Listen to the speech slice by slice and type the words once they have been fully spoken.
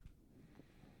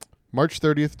March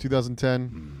 30th,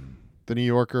 2010. The New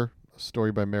Yorker, a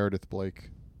story by Meredith Blake.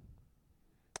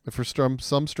 If for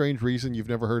some strange reason you've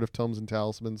never heard of Tomes and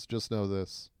Talismans, just know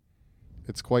this.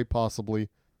 It's quite possibly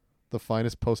the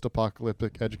finest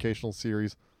post-apocalyptic educational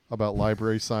series about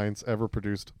library science ever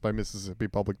produced by Mississippi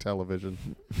Public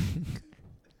Television.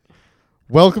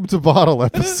 Welcome to Bottle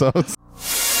Episodes.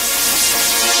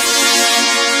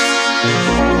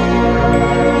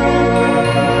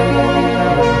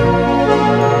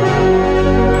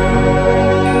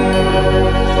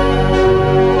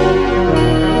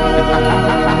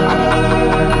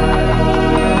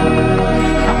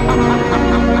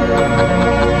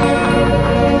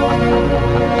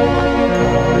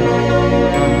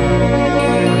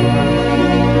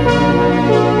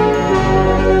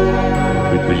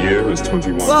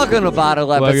 Welcome to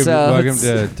Bottle Episodes. Welcome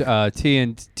to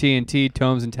TNT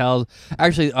Tomes and Tales.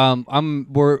 Actually, you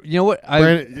know what?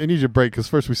 Brandon, I need you to break because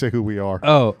first we say who we are.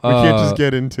 Oh, we can't just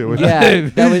get into it. Yeah,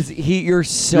 that was You're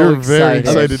so excited. Very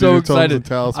excited to do excited. Tomes and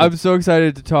Talismans. I'm so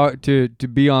excited to talk to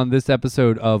be on this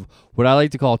episode of what I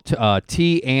like to call TNT,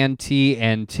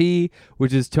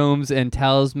 which is Tomes and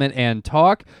Talisman and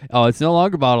Talk. It's no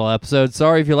longer Bottle Episode.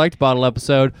 Sorry if you liked Bottle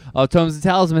Episode. Tomes and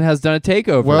Talisman has done a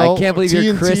takeover. Well, I can't believe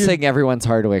you're christening everyone's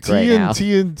Hardwick right now.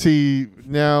 TNT.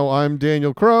 Now I'm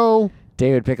Daniel Crow.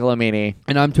 David Piccolomini.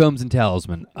 And I'm Tomes and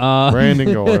Talisman. Brandon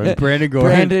Gorin.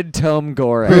 Brandon Tome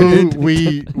Gorin.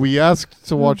 Who we asked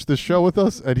to watch this show with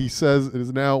us, and he says it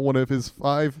is now one of his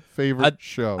 5 favorite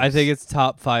shows. I think it's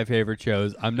top 5 favorite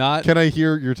shows. I'm not. Can I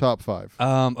hear your top 5?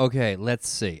 Okay, let's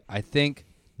see. I think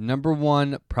number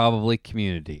 1, probably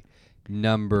Community.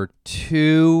 Number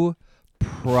 2,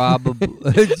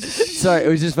 probably. Sorry, it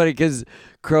was just funny because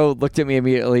Crow looked at me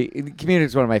immediately. Community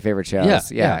is one of my favorite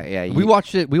shows. Yeah. We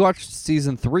watched it. We watched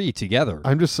season 3 together.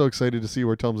 I'm just so excited to see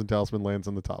where Tomes and Talisman lands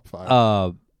in the top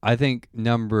 5. I think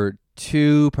number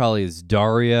 2 probably is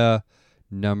Daria.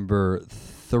 Number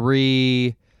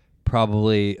 3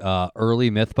 probably early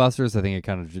Mythbusters. I think it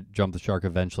kind of jumped the shark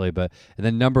eventually, and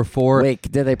then number 4. Wait,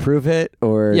 did they prove it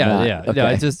or yeah, not? yeah, okay. no,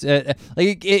 it's just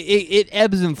it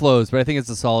ebbs and flows, but I think it's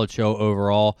a solid show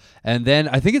overall. And then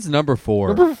I think it's number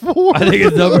 4. Number 4. I think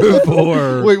it's number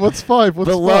 4. Wait, what's 5? What's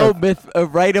below 5?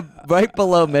 Right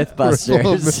below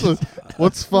Mythbusters.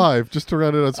 What's 5? Just to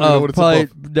round it out so we know what it's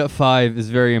above. 5 is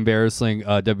very embarrassing.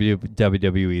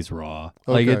 WWE's Raw.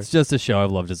 Like Okay. it's just a show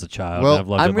I've loved as a child. Well, and I've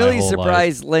loved I'm it my really whole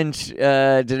surprised life. Lynch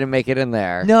didn't make it in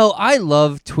there. No, I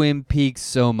love Twin Peaks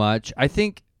so much. I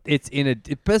think it's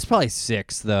it's probably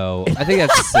 6 though. I think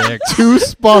that's 6. 2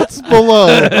 spots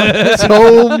below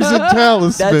Tomes and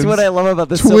Talismans. That's what I love about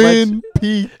this Twin so much.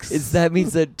 Peaks. Is that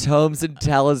means that Tomes and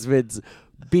Talismans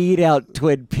beat out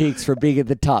Twin Peaks for being in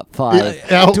the top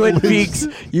 5. Twin Peaks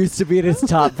used to be in his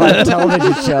top 5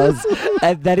 television shows,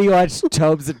 and then he watched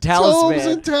Tomes and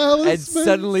Talisman, and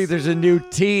suddenly there's a new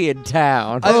T in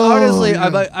town. Honestly,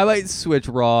 yeah. I might switch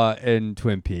Raw and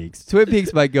Twin Peaks. Twin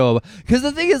Peaks might go because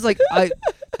the thing is, like,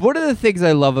 one of the things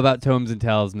I love about Tomes and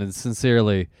Talisman,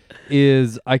 sincerely,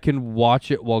 is I can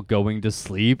watch it while going to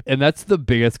sleep, and that's the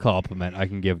biggest compliment I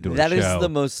can give to a show. That is the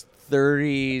most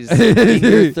 30s, in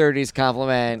your 30s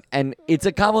compliment, and it's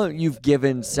a compliment you've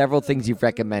given several things you've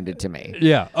recommended to me.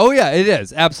 Yeah. Oh, yeah, it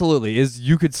is. Absolutely.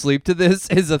 You could sleep to this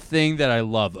is a thing that I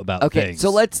love about things. So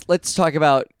let's talk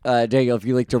about, Daniel, if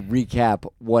you'd like to recap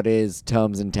what is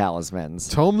Tomes and Talismans.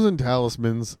 Tomes and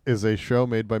Talismans is a show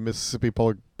made by Mississippi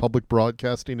Public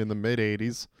Broadcasting in the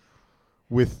mid-'80s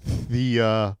with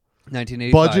the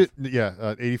 1985. budget,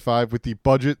 85, with the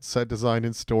budget, set design,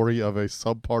 and story of a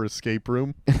subpar escape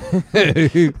room.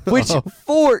 Which,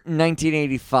 for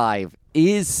 1985,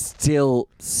 is still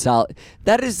solid.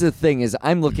 That is the thing, is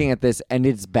I'm looking at this, and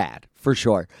it's bad, for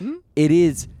sure. It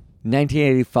is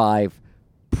 1985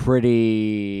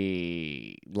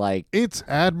 pretty, like... It's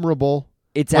admirable.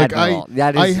 It's admirable.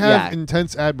 I have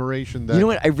intense admiration. That you know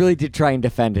what? I really did try and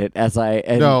defend it I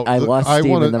lost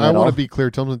steam in the middle. I want to be clear.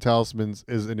 Tomes and Talismans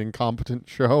is an incompetent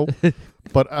show,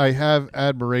 but I have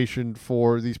admiration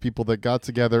for these people that got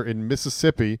together in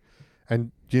Mississippi,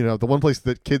 and the one place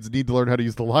that kids need to learn how to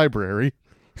use the library,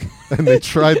 and they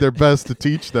tried their best to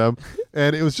teach them,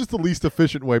 and it was just the least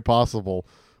efficient way possible,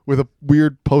 with a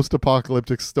weird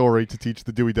post-apocalyptic story to teach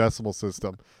the Dewey Decimal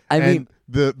System. I mean,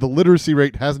 the literacy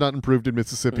rate has not improved in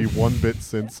Mississippi one bit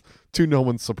since, to no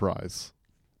one's surprise.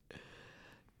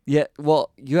 Yeah,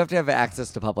 well, you have to have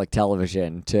access to public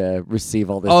television to receive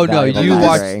all this. Oh no, valuable you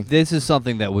library. watched. This is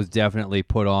something that was definitely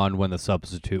put on when The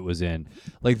Substitute was in.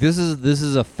 Like this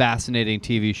is a fascinating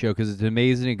TV show because it's an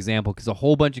amazing example. Because a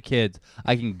whole bunch of kids,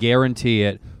 I can guarantee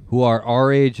it, who are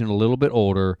our age and a little bit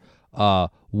older,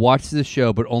 watch the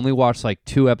show, but only watch like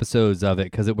 2 episodes of it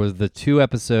because it was the 2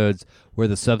 episodes where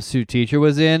the substitute teacher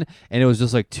was in, and it was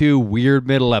just like 2 weird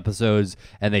middle episodes,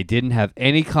 and they didn't have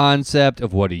any concept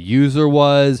of what a user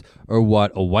was or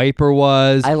what a wiper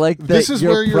was. I like that. This is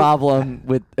your where you're- problem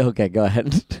with. Okay, go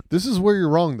ahead. This is where you're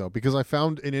wrong, though, because I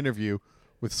found an interview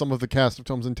with some of the cast of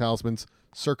Tomes and Talismans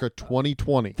circa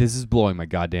 2020. This is blowing my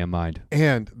goddamn mind.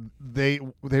 And they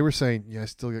were saying, yeah, I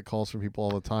still get calls from people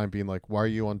all the time being like, why are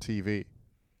you on TV?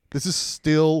 This is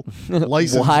still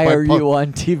licensed Why by are you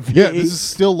on TV? Yeah, this is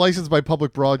still licensed by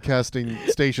public broadcasting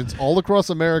stations all across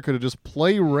America to just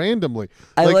play randomly.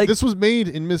 This was made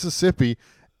in Mississippi,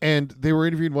 and they were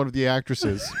interviewing one of the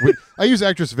actresses. I use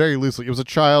actress very loosely. It was a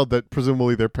child that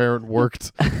presumably their parent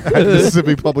worked at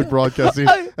Mississippi Public Broadcasting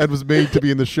and was made to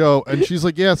be in the show. And she's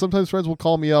like, yeah, sometimes friends will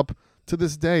call me up to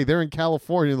this day. They're in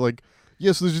California. Like,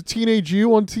 yeah, so there's a teenage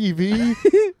you on TV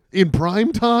in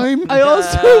prime time. I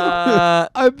also,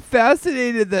 I'm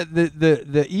fascinated that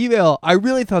the email, I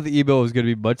really thought the email was going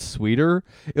to be much sweeter.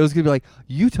 It was going to be like,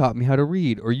 you taught me how to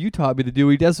read, or you taught me the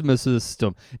Dewey Decimal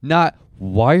System, not,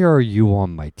 why are you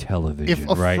on my television if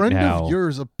a right friend now? of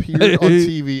yours appeared on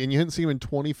TV and you hadn't seen him in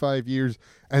 25 years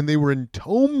and they were in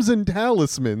Tomes and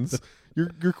Talismans,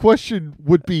 your question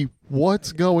would be,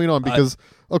 what's going on? Because,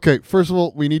 okay, first of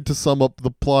all, we need to sum up the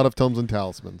plot of Tomes and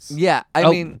Talismans. Yeah, I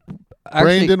mean,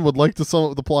 Brandon would like to sum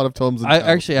up the plot of Tomes and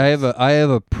Talismans. I have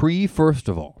a pre first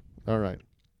of all. All right.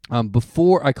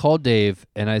 Before I called Dave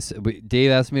and I said,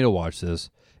 Dave asked me to watch this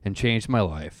and changed my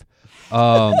life.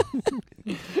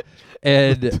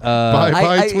 And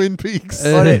bye Twin Peaks.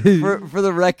 for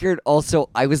the record,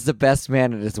 also, I was the best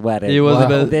man at his wedding. He was the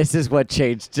best. This is what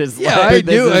changed his life. Yeah, I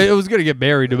knew I was going to get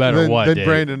married no matter what. Then Dave.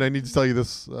 Brandon, I need to tell you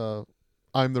this.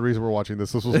 I'm the reason we're watching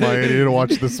this. This was my idea to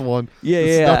watch this one.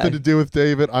 Yeah. Nothing to do with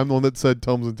David. I'm the one that said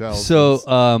Tomes and Talismans.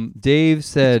 So Dave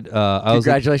said,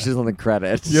 congratulations on the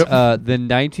credits. Yep. The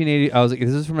 1980. I was like, this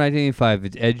is from 1985.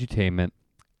 It's edutainment,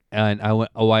 and I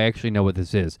went, oh, I actually know what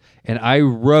this is, and I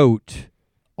wrote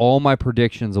all my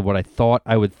predictions of what I thought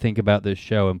I would think about this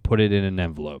show and put it in an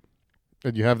envelope.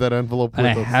 And you have that envelope And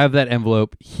with I us. have that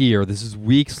envelope here. This is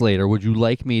weeks later. Would you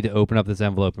like me to open up this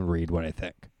envelope and read what I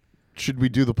think? Should we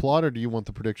do the plot, or do you want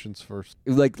the predictions first?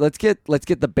 Like, let's get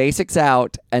the basics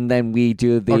out, and then we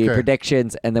do the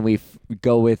predictions, and then we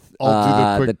go with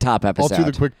the top episode. I'll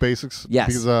do the quick basics. Yes,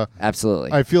 because,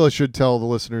 absolutely. I feel I should tell the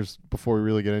listeners before we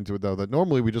really get into it, though, that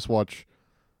normally we just watch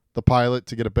the pilot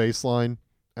to get a baseline,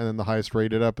 and then the highest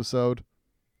rated episode.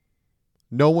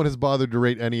 No one has bothered to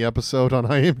rate any episode on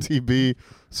IMDb,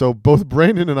 so both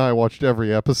Brandon and I watched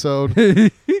every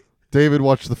episode. David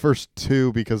watched the first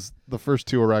 2 because the first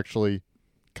 2 are actually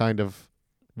kind of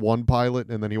one pilot,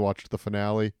 and then he watched the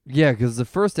finale. Yeah, because the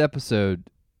first episode,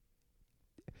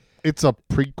 it's a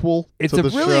prequel it's to a the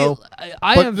really,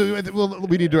 show.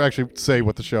 We need to actually say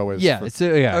what the show is. Yeah.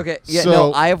 So yeah. Okay. Yeah. So-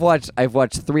 No, I've watched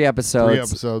 3 episodes. 3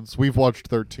 episodes. We've watched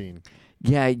 13.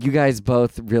 Yeah, you guys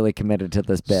both really committed to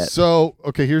this bit. So,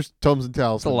 okay, here's Tomes and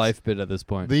Talismans. It's a life bit at this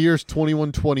point. The year's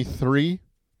 2123,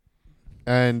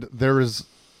 and there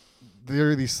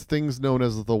are these things known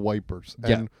as the Wipers.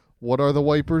 Yeah. And what are the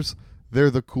Wipers? They're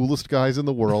the coolest guys in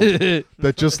the world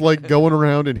that just like going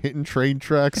around and hitting train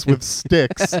tracks with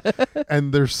sticks,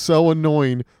 and they're so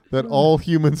annoying that all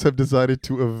humans have decided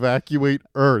to evacuate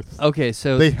Earth. Okay,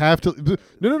 so They have to.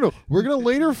 No. We're going to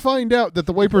later find out that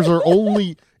the Wipers are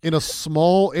only in a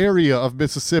small area of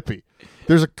Mississippi.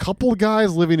 There's a couple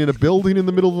guys living in a building in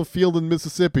the middle of a field in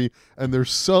Mississippi, and they're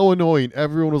so annoying.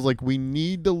 Everyone was like, we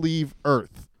need to leave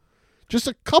Earth. Just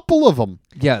a couple of them.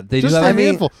 yeah, they Just do a have.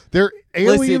 handful. They're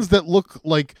aliens that look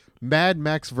like Mad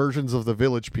Max versions of the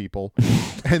Village People,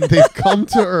 and they've come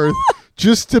to Earth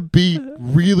just to be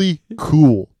really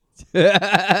cool.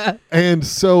 And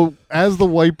so, as the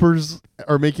Wipers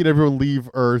are making everyone leave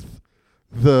Earth,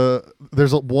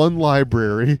 there's one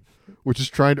library which is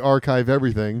trying to archive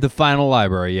everything. The final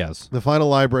library, yes. The final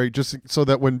library, just so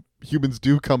that when humans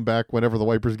do come back, whenever the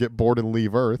Wipers get bored and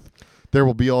leave Earth, there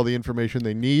will be all the information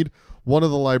they need. One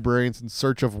of the librarians, in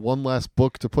search of one last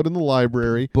book to put in the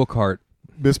library, Bookhart.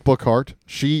 Miss Bookhart,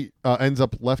 she ends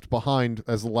up left behind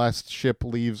as the last ship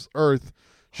leaves Earth.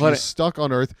 She is stuck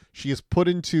on Earth. She is put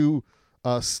into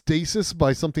stasis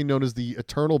by something known as the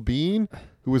Eternal Being,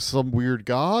 who is some weird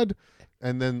god.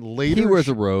 And then later... He wears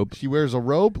a robe. She wears a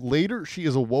robe. Later, she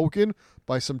is awoken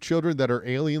by some children that are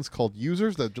aliens called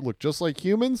users that look just like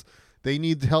humans. They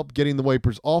need help getting the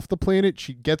Wipers off the planet.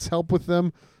 She gets help with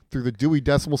them through the Dewey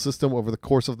Decimal System over the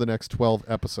course of the next 12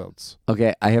 episodes.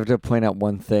 Okay, I have to point out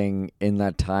one thing in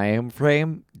that time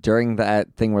frame. During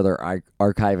that thing where they're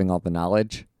archiving all the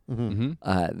knowledge,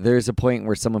 There's a point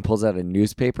where someone pulls out a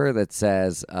newspaper that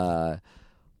says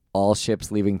all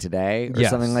ships leaving today or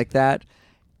something like that.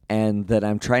 And that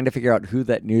I'm trying to figure out who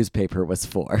that newspaper was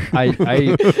for. So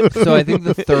I think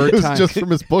the third It's time just from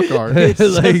his book art.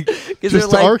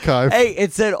 Just to archive. Hey,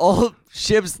 it said all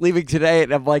ships leaving today,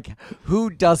 and I'm like, who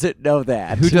doesn't know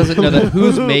that? Who doesn't know that?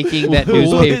 Who's making that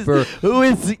newspaper? Who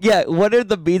is? Yeah, what are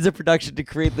the means of production to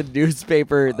create the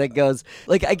newspaper that goes?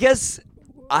 Like, I guess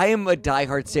I am a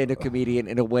diehard stand-up comedian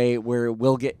in a way where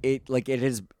we'll get it. Like it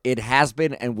has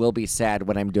been and will be sad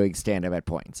when I'm doing stand-up at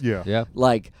points. Yeah.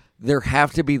 Like, there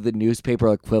have to be the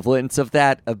newspaper equivalents of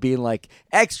that, of being like,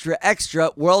 extra, extra,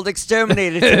 world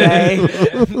exterminated today.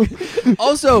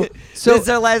 Also, so this is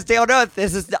our last day on Earth.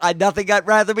 This is nothing I'd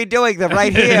rather be doing than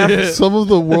right here. Some of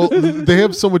the world, they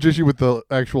have so much issue with the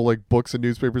actual like books and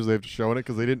newspapers they have to show in it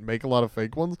because they didn't make a lot of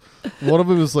fake ones. One of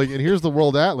them is like, and here's the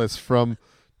World Atlas from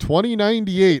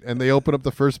 2098, and they open up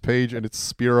the first page and it's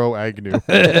Spiro Agnew.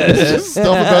 It's just stuff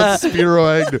about Spiro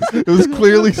Agnew. It was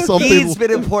clearly something. He's been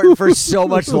important for so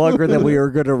much longer than we were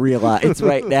going to realize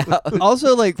right now.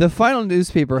 Also, like, the final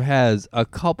newspaper has a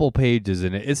couple pages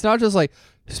in it. It's not just like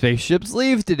spaceships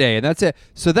leave today and that's it.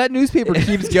 So that newspaper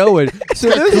keeps going. So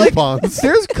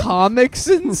there's comics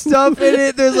and stuff in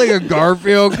it. There's like a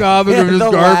Garfield comic of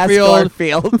just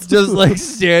Garfield just like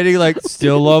standing like,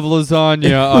 still love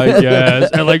lasagna, I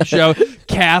guess. And like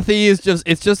Kathy is just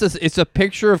it's a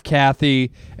picture of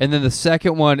Kathy, and then the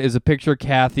second one is a picture of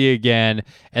Kathy again,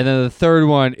 and then the third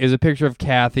one is a picture of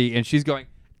Kathy and she's going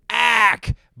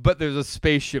ack, but there's a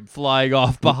spaceship flying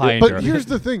off behind her. But here's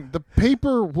the thing: the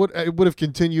paper would have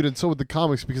continued, and so would the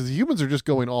comics, because the humans are just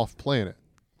going off planet.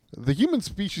 The human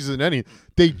species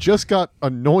they just got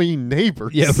annoying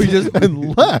neighbors. Yeah,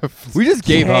 and left. We just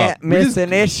gave up. Can't miss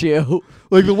an issue.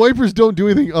 Like, the wipers don't do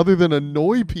anything other than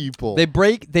annoy people. They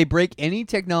break any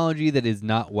technology that is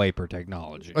not wiper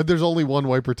technology. There's only one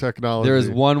wiper technology. There is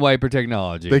one wiper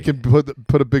technology. They can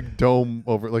put a big dome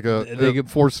over, like a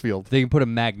force field. They can put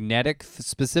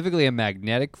specifically a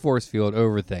magnetic force field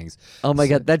over things. Oh my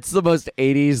god, that's the most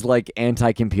 80s like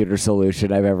anti-computer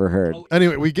solution I've ever heard.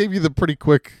 Anyway, we gave you the pretty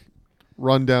quick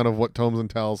rundown of what Tomes and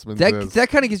Talismans is. That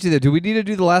kind of gets you there. Do we need to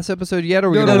do the last episode yet, or are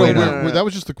we No, going to wait on it? That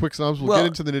was just a quick synopsis. We'll get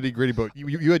into the nitty-gritty, but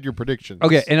you had your predictions.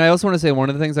 Okay, and I also want to say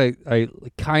one of the things I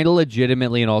kind of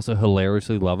legitimately and also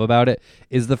hilariously love about it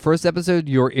is the first episode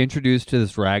you're introduced to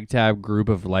this ragtag group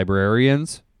of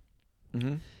librarians,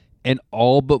 and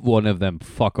all but one of them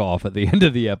fuck off at the end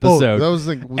of the episode. That was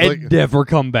the thing. And never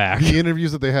come back. The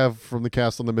interviews that they have from the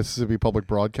cast on the Mississippi Public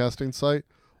Broadcasting site,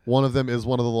 one of them is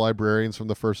one of the librarians from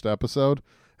the first episode,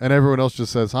 and everyone else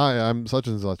just says, "Hi, I'm such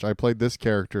and such. I played this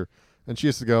character," and she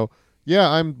has to go, "Yeah,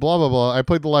 I'm blah blah blah. I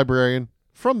played the librarian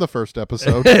from the first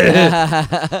episode."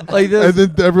 Like and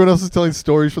then everyone else is telling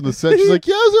stories from the set. She's like,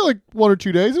 "Yeah, I was there like 1 or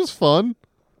 2 days. It was fun."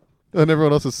 And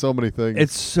everyone else has so many things.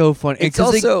 It's so funny. It's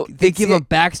also they give them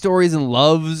backstories and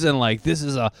loves, and like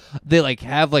they like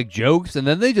have like jokes, and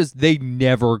then they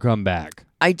never come back.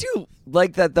 I do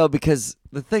like that though, because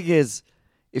the thing is,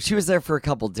 if she was there for a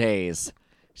couple days,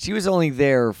 she was only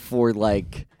there for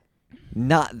like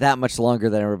not that much longer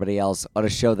than everybody else on a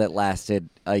show that lasted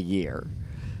a year.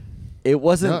 It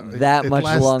wasn't that much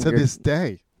longer to this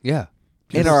day. Yeah.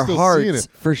 In our hearts,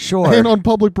 for sure. And on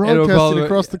public broadcasting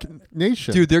across the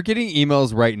nation. Dude, they're getting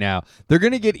emails right now. They're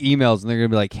going to get emails, and they're going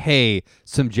to be like, hey,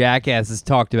 some jackasses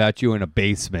talked about you in a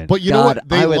basement. But you know what?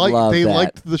 They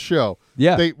liked the show.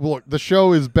 Yeah. The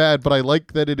show is bad, but I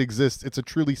like that it exists. It's a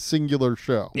truly singular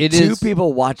show. Two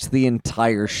people watched the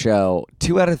entire show.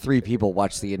 2 out of 3 people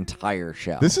watched the entire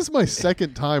show. This is my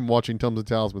second time watching Tomes and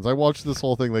Talismans. I watched this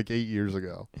whole thing like 8 years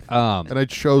ago. And I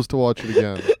chose to watch it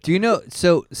again. Do you know,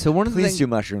 so one of the Please do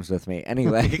mushrooms with me.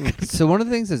 Anyway. So one of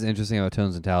the things that's interesting about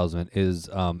Tomes and Talisman is,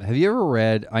 have you ever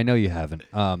read, I know you haven't,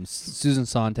 Susan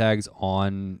Sontag's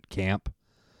On Camp?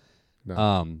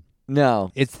 No.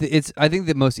 No. It's I think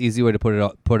the most easy way to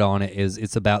put on it is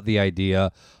it's about the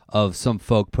idea of some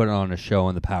folk putting on a show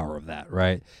and the power of that,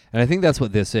 right? And I think that's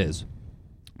what this is.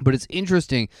 But it's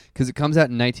interesting because it comes out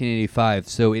in 1985,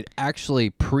 so it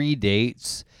actually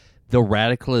predates the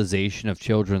radicalization of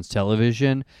children's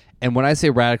television. And when I say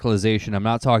radicalization, I'm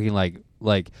not talking like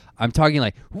I'm talking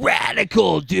like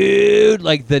radical, dude.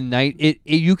 Like the night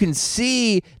you can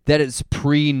see that it's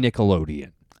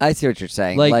pre-Nickelodeon. I see what you're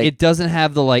saying. Like it doesn't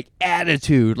have the like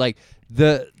attitude. Like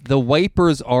the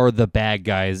wipers are the bad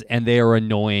guys, and they are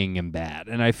annoying and bad.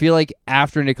 And I feel like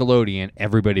after Nickelodeon,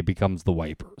 everybody becomes the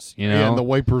wipers. You know, yeah, and the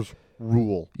wipers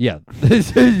rule. Yeah,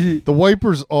 the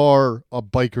wipers are a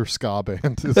biker ska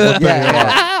band. Is what they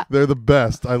are. They're the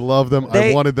best. I love them.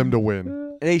 I wanted them to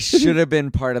win. They should have been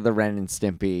part of the Ren and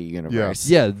Stimpy universe.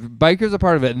 Yeah, bikers are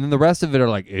part of it, and then the rest of it are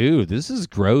like, "Ew, this is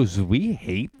gross. We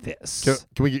hate this."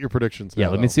 Can we get your predictions? Yeah,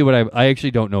 now, let me see what I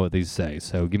actually don't know what these say.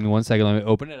 So give me 1 second. Let me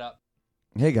open it up.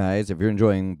 Hey guys, if you're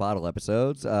enjoying bottle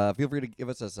episodes, feel free to give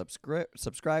us a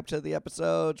subscribe to the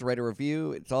episodes, write a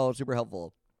review. It's all super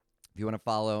helpful. If you want to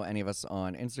follow any of us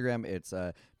on Instagram, it's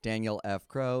Daniel F.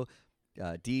 Crow,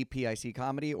 DPIC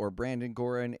Comedy, or Brandon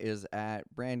Gorin is at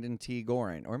Brandon T.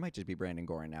 Gorin, or it might just be Brandon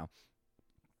Gorin now.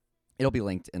 It'll be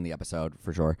linked in the episode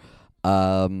for sure.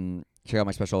 Check out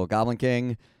my special Goblin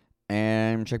King,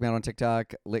 and check me out on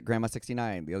TikTok,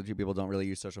 LitGrandma69. The other two people don't really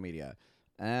use social media.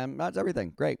 And that's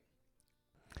everything. Great.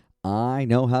 I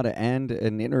know how to end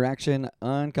an interaction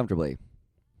uncomfortably.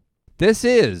 This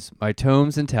is my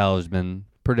Tomes and Talisman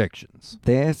predictions.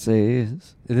 This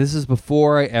is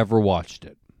before I ever watched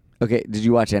it. okay. Did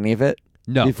you watch any of it?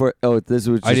 No. Before? Oh, this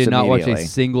was. Just I did not watch a immediately.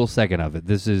 single second of it.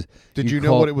 This is. Did you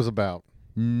know what it was about?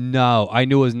 No, I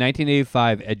knew it was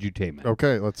 1985 edutainment.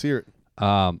 Okay, let's hear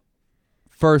it.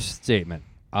 First statement.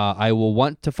 I will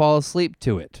want to fall asleep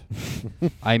to it.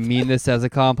 I mean this as a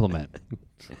compliment.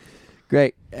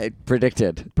 Great.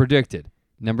 Predicted. Predicted.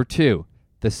 Number 2.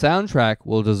 The soundtrack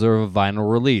will deserve a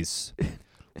vinyl release,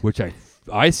 which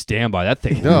I stand by. That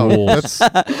thing No, rules.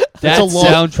 that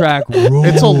Soundtrack rules.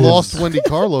 it's a lost Wendy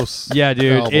Carlos. Yeah,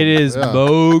 dude. album. It is Yeah.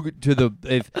 Moog to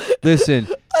the. Listen.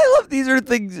 I love these are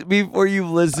things before you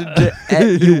listened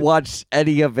to you watched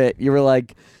any of it. You were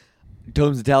like,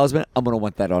 Tomes and Talisman, I'm gonna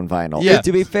want that on vinyl. Yeah. And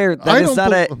to be fair, that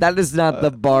is not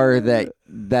the bar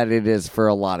that it is for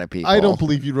a lot of people. I don't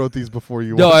believe you wrote these before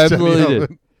you No, I watched any absolutely of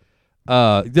did. it.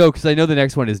 No, because I know the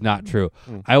next one is not true.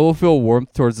 I will feel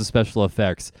warmth towards the special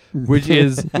effects, which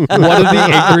is one of the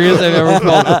angriest I've ever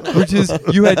felt. Which is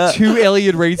you had 2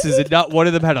 alien races and not one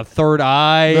of them had a third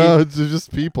eye. No, it's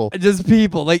just people. Just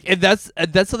people, and that's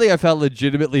something I found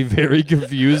legitimately very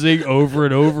confusing over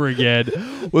and over again.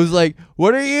 Was like,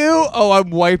 what are you? Oh,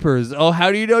 I'm wipers. Oh,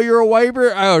 how do you know you're a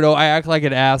wiper? I don't know. I act like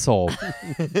an asshole.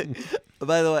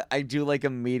 By the way, I do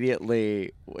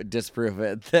immediately disprove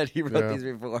it that he wrote these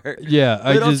before. Yeah,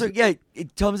 But also,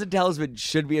 Tomes and Talisman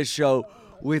should be a show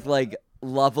with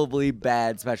lovably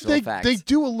bad special effects. They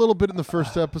do a little bit in the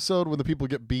first episode when the people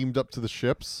get beamed up to the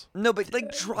ships. No, but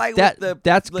try That- with the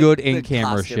that's good the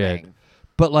in-camera shit. costuming.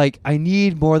 But I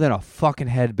need more than a fucking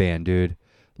headband, dude.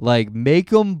 Make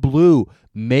them blue.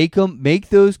 Make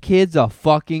those kids a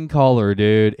fucking color,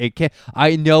 dude. It can't.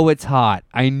 I know it's hot.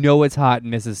 in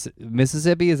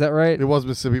Mississippi. Is that right? It was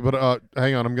Mississippi, but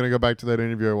hang on. I'm going to go back to that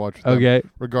interview I watched with them Okay.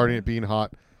 regarding it being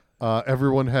hot.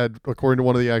 Everyone had, according to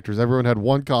one of the actors, everyone had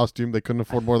one costume. They couldn't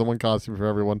afford more than one costume for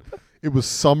everyone. It was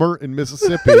summer in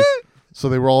Mississippi, so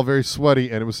they were all very sweaty,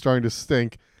 and it was starting to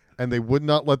stink, and they would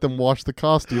not let them wash the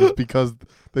costumes because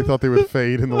they thought they would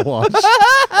fade in the wash.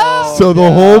 So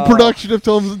the whole production of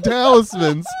Tomes and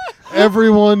Talismans,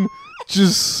 everyone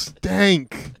just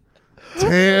stank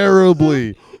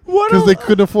terribly because they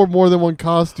couldn't afford more than one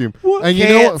costume. And you know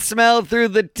Can't what? smell through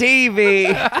the TV.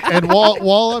 And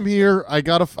while I'm here, I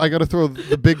gotta throw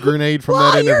the big grenade from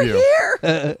that interview.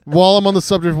 Here. While I'm on the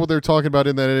subject of what they're talking about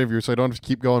in that interview, so I don't have to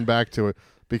keep going back to it,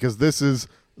 because this is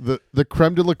the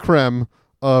creme de la creme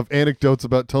of anecdotes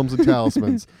about Tomes and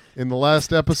Talismans. In the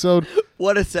last episode,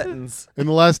 What a sentence. as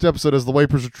the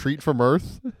Wipers retreat from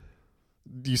Earth,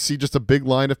 you see just a big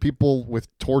line of people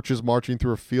with torches marching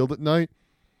through a field at night.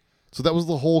 So that was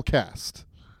the whole cast,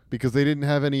 because they didn't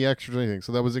have any extras or anything.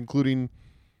 So that was including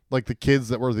the kids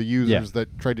that were the users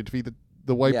that tried to defeat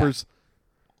the Wipers.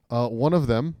 Yeah. One of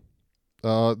them,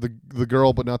 the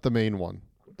girl, but not the main one,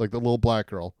 the little black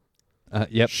girl.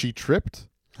 Yep. She tripped.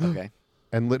 Okay.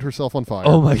 And lit herself on fire.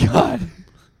 Oh my god.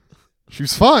 She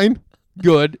was fine.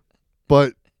 Good.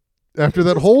 But after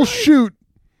that whole shoot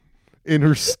in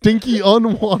her stinky,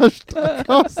 unwashed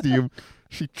costume,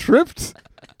 she tripped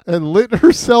and lit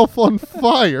herself on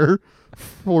fire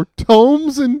for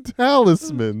Tomes and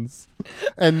Talismans.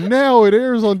 And now it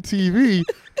airs on TV,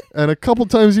 and a couple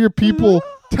times a year people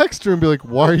text her and be like,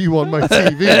 why are you on my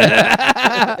TV?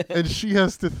 And she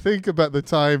has to think about the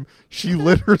time she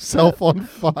lit herself on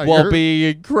fire. While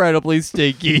being incredibly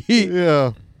stinky.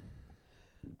 Yeah.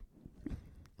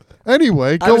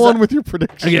 Anyway, go on with your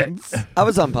predictions. I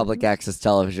was on public access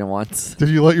television once. Did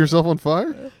you light yourself on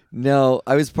fire? No,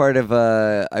 I was part of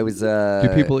Do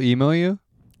people email you?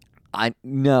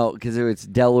 No, because it was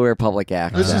Delaware Public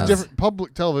Access. This is different.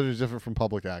 Public television is different from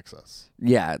public access.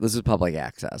 Yeah, this is public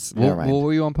access. Well, Never mind.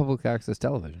 were you on public access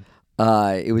television?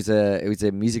 It was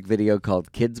a music video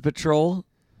called Kids Patrol.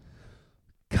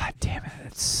 God damn it,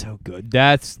 that's so good.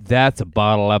 That's a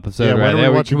bottle episode Yeah, right when are we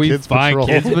there. watching Can we Kids find Patrol?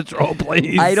 Kids Patrol,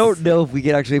 please? I don't know if we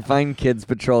can actually find Kids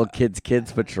Patrol, Kids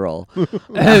Patrol.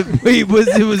 Wait,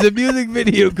 it was a music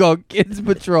video called Kids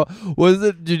Patrol. Was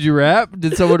it? Did you rap?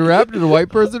 Did someone rap? Did a white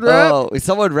person rap? Oh,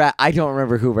 someone rap. I don't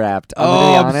remember who rapped. I'm Oh,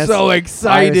 gonna be I'm honest. so I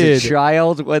excited. was a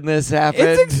child when this happened.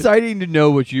 It's exciting to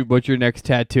know what your next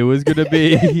tattoo is going to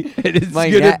be. And it's my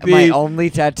going to be my only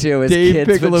tattoo is Dave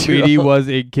Kids Piccolomini Patrol. was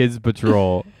in Kids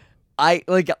Patrol. I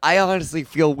honestly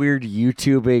feel weird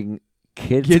YouTubing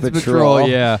Kids Kids Patrol,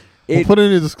 yeah. We'll put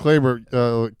in a disclaimer,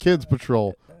 Kids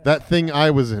Patrol. That thing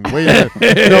I was in. Wait a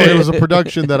minute. No, it was a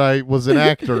production that I was an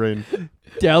actor in.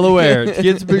 Delaware.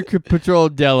 Kids Patrol,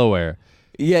 Delaware.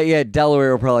 Yeah,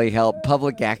 Delaware will probably help.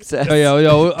 Public access. Oh, yeah,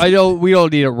 no, I don't. We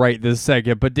don't need it right this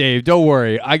second. But Dave, don't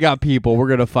worry. I got people. We're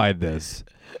gonna find this.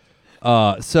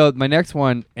 So my next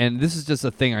one, and this is just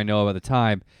a thing I know about the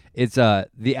time. It's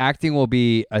the acting will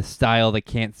be a style that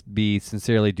can't be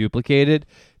sincerely duplicated.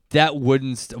 That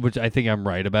wouldn't, which I think I'm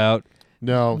right about.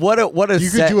 No. What a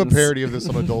You could do a sentence. parody of this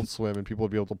on Adult Swim, and people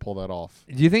would be able to pull that off.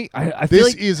 Do you think? I feel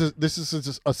This like is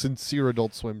just a sincere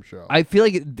Adult Swim show. I feel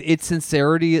like it's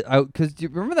sincerity. Because do you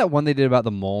remember that one they did about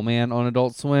the Mole Man on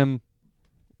Adult Swim?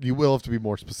 You will have to be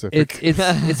more specific.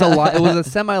 It's a lot. It was a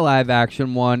semi-live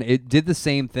action one. It did the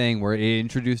same thing where it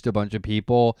introduced a bunch of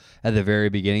people at the very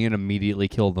beginning and immediately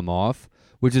killed them off,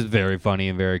 which is very funny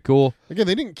and very cool. Again,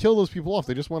 they didn't kill those people off.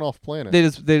 They just went off planet.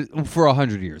 They for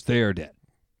 100 years they are dead.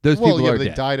 Those well, people yeah, are they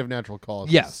dead. died of natural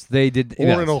causes. Yes, they did. Or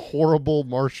yes. in a horrible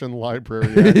Martian library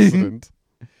accident.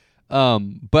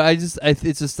 But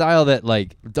it's a style that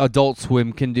like Adult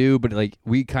Swim can do, but like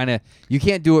you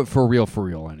can't do it for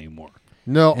real anymore.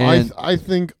 No, And- I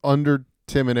think under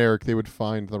Tim and Eric, they would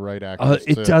find the right actors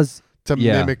It does. to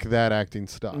yeah. mimic that acting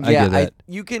style. I get that.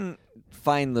 you can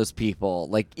find those people.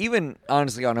 Like even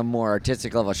honestly, on a more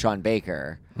artistic level, Sean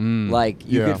Baker. Like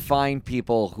you Yeah. could find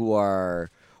people who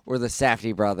are, or the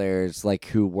Safdie brothers, like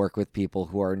who work with people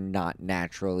who are not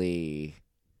naturally,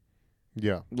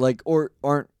 Yeah. like, or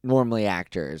aren't normally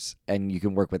actors, and you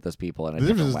can work with those people in a The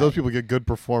difference is different way. those people get good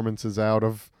performances out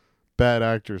of bad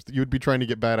actors. You would be trying to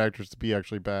get bad actors to be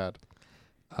actually bad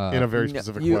in a very No,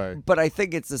 specific you- way. But I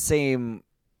think it's the same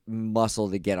muscle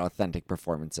to get authentic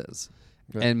performances.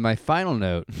 And my final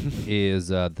note is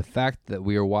the fact that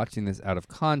we are watching this out of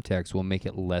context will make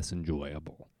it less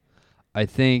enjoyable. I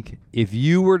think if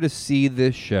you were to see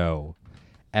this show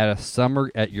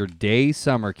at your day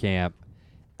summer camp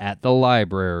at the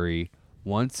library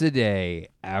once a day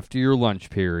after your lunch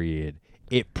period,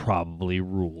 it probably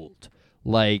ruled.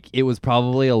 Like, it was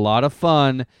probably a lot of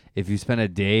fun if you spent a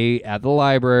day at the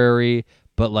library,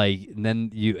 but like then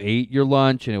you ate your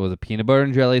lunch and it was a peanut butter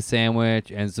and jelly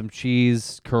sandwich and some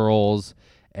cheese curls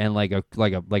and like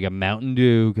a Mountain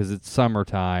Dew because it's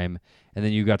summertime, and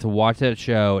then you got to watch that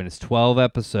show and it's 12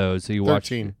 episodes, so you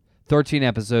watch 13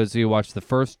 episodes, so you watch the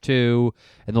first 2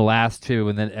 and the last 2,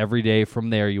 and then every day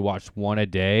from there you watched 1 a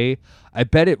day. I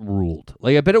bet it ruled.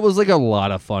 Like, I bet it was like a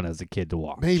lot of fun as a kid to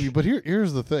watch. Maybe, but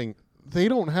here's the thing. They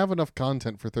don't have enough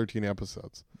content for 13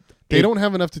 episodes. They don't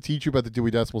have enough to teach you about the Dewey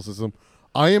Decimal System.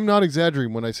 I am not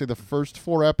exaggerating when I say the first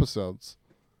 4 episodes,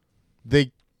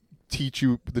 they teach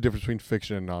you the difference between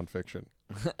fiction and nonfiction.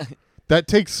 That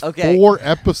takes 4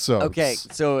 episodes. Okay,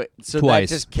 so Twice,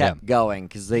 that just kept going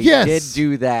because they Yes. did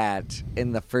do that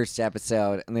in the first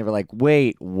episode, and they were like,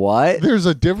 "Wait, what?" There's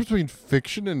a difference between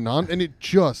fiction and and it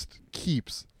just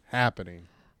keeps happening.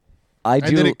 I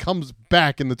And then it comes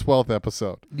back in the 12th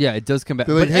episode. Yeah, it does come back.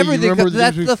 They're like, But "Hey, you everything, remember the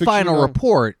that's difference the between fiction final and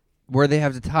report where they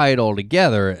have to tie it all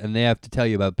together and they have to tell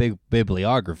you about big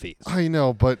bibliographies. I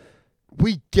know, but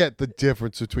we get the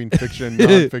difference between fiction and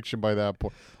nonfiction by that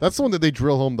point. That's the one that they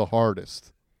drill home the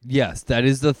hardest. Yes, that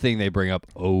is the thing they bring up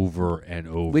over and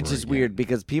over which is again. weird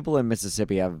because people in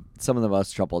Mississippi have some of the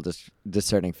most trouble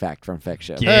discerning fact from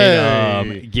fiction. Get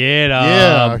Hey. Get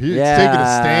Yeah, he's taking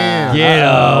a stand. Get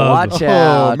Uh-oh, 'em. watch Oh,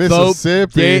 out.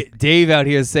 Mississippi. Dave out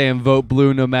here saying vote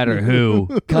blue no matter who.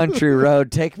 Country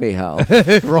road, take me home.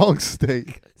 Wrong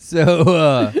state.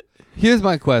 So here's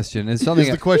my question. It's something.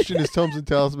 Is the question, is Tomes and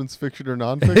Talismans fiction or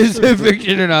nonfiction? Is it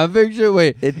fiction or nonfiction?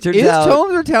 Wait, It turns is out,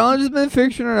 Tomes or Talismans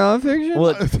fiction or nonfiction?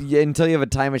 well, until you have a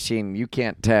time machine, you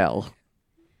can't tell.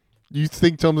 You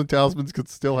think Tomes and Talismans could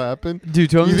still happen? Dude,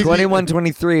 Tomes You think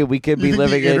 2123, we could You be think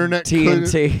living the in internet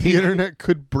TNT. the internet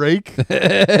could break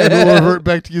and we'll revert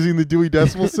back to using the Dewey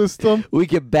Decimal System? We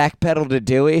could backpedal to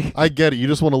Dewey. I get it. You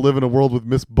just want to live in a world with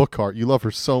Miss Bookhart. You love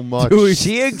her so much.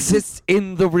 She exists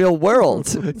in the real world.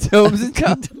 Tomes and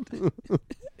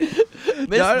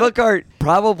Miss Bookhart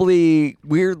probably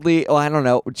weirdly, I don't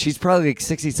know. She's probably like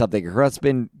 60-something. Her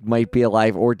husband might be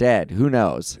alive or dead. Who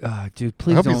knows? Dude, I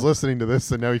please hope don't. he's listening to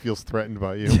this, and now he feels threatened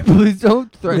by you. Please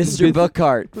don't threaten Mr.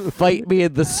 Bookhart, fight me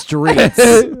in the streets.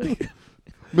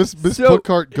 Miss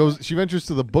Bookhart goes. She ventures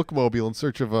to the bookmobile in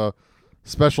search of a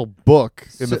special book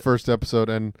in the first episode,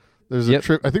 and there's a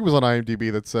trip. I think it was on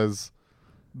IMDb that says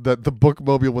that the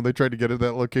bookmobile, when they tried to get to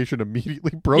that location,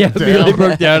 immediately broke down. Immediately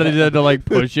broke down, and they just had to like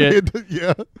push it.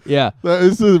 Yeah, that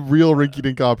is a real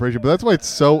rinky-dink operation. But that's why it's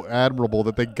so admirable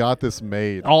that they got this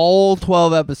made. All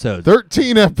 12 episodes.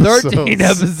 13 episodes. 13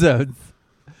 episodes.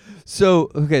 So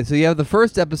you have the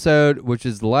first episode, which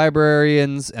is the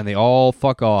librarians, and they all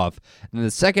fuck off. And then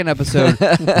the second episode,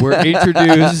 we're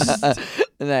introduced.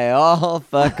 And they all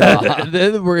fuck off. And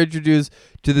then we're introduced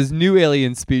to this new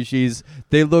alien species.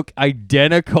 They look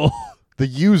identical. The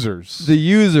users.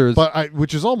 But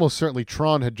which is almost certainly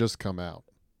Tron had just come out.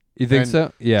 You think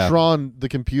so? Yeah. Tron, the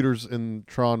computers in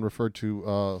Tron referred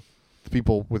to the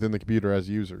people within the computer as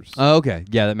users. Oh, okay.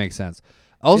 Yeah, that makes sense.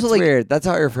 Also, it's weird. That's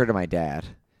how I refer to my dad.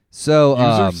 So,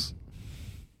 users?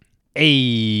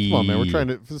 Come on, man. We're trying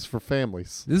to. This is for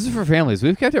families. This is for families.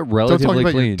 We've kept it Don't relatively talk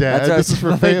about clean. your dad. This is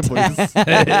for families.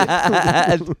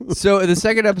 So in the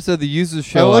second episode, the users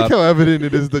show I like up. how evident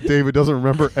it is that David doesn't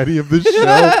remember any of this show,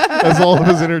 as all of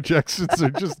his interjections are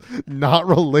just not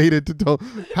related to.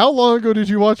 How long ago did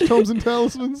you watch Tomes and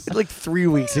Talismans? Like 3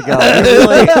 weeks ago.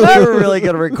 We were really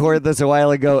going to record this a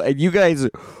while ago, and you guys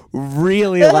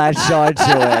really latched on to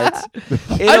it.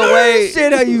 In I a don't way,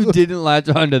 understand how you didn't latch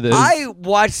onto this. I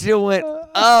watched it and went,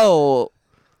 oh,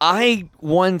 I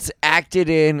once acted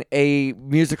in a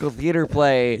musical theater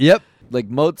play. Yep. Like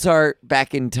Mozart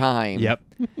Back in Time. Yep.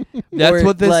 That's Where,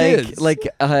 what this is.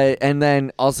 And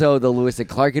then also the Lewis and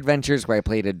Clark Adventures, where I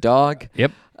played a dog.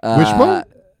 Yep. Which one?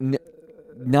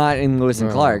 Not in Lewis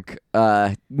and Clark.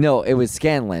 No, it was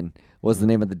Scanlan was the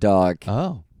name of the dog.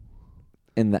 Oh.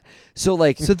 So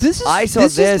this is I saw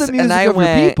this this is the music and I of your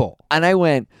went people. and I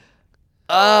went,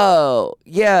 oh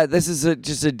yeah, this is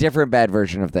just a different bad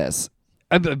version of this.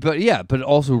 But it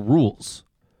also rules.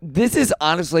 This is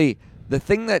honestly the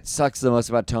thing that sucks the most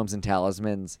about Tomes and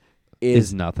Talismans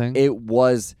Is nothing. It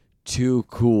was too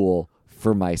cool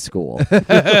for my school.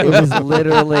 It was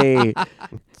literally.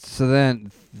 So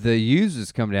then the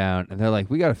users come down and they're like,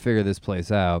 "We got to figure this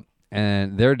place out."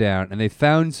 And they're down, and they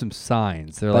found some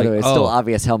signs. They're By like, the way, it's still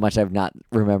obvious how much I've not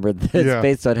remembered this Yeah.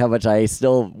 based on how much I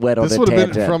still went on This a would have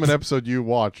tangent. been from an episode you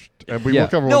watched, and we Yeah. will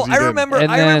cover No, ones you I didn't. remember.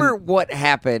 And I then- remember what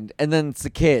happened, and then it's the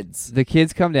kids. the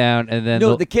kids come down, and then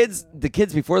No, the kids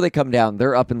before they come down,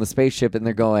 they're up in the spaceship, and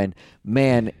they're going,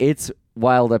 "Man, it's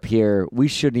wild up here. We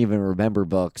shouldn't even remember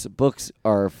books. Books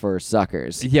are for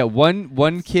suckers." yeah,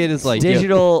 one kid is like,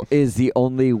 Digital is the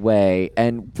only way,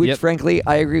 and which, Yep. frankly,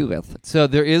 I agree with. So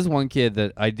there is one kid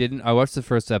that I watched the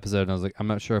first episode, and I was like, I'm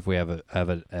not sure if we have a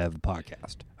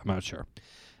podcast. I'm not sure.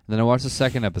 And then I watched the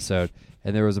second episode,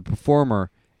 and there was a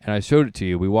performer, and I showed it to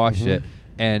you. We watched it,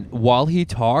 and while he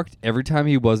talked, every time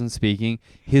he wasn't speaking,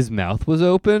 his mouth was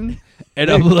open. And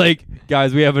I'm like,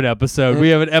 guys, we have an episode. We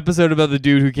have an episode about the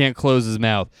dude who can't close his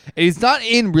mouth. And he's not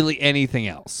in really anything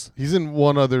else. He's in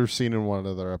one other scene in one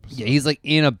other episode. Yeah, he's like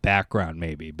in a background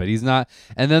maybe, but he's not.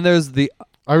 And then there's the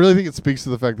I really think it speaks to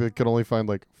the fact that they could only find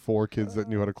like 4 kids that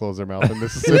knew how to close their mouth in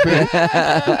Mississippi.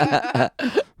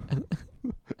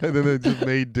 And then they just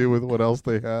made do with what else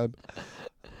they had.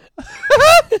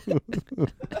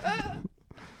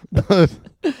 But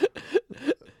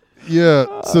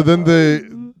yeah, so then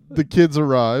the kids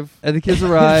arrive. and the kids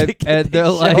arrive and they're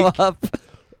Show like, up.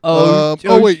 oh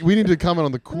wait, we need to comment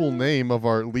on the cool name of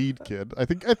our lead kid. I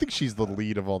think she's the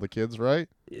lead of all the kids, right?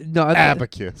 no,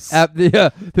 Abacus. yeah,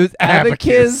 there's Abacus.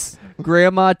 Abacus,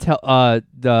 Grandma, Tesla.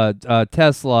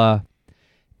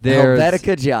 There's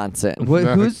Helvetica Johnson.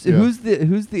 who's Yeah. who's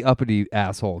the uppity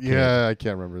asshole kid? Yeah, I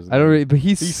can't remember his name. I don't really, but he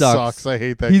He sucks. sucks. I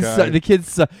hate that He guy. the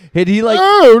kids suck. And he like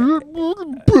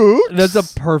books. that's a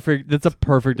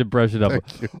perfect impression of him.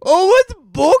 Thank you. Oh, what's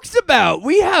books about?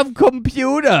 We have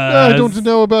computers. Don't you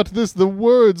know about this? The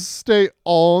words stay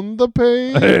on the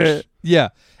page. Yeah.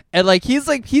 And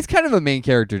he's kind of a main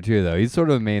character too, though. He's sort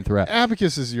of a main threat.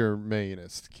 Abacus is your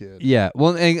mainest kid. Yeah.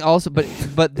 Well, and also, but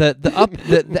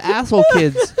the asshole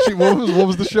kids. What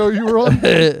was the show you were on?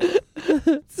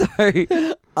 Sorry,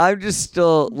 I'm just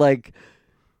still like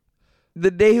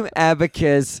the name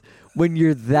Abacus. When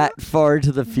you're that far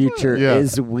into the future, Yeah.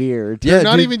 is weird. Yeah, They're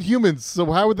not dude. even humans,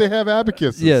 so how would they have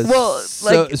abacuses? Yes. Well,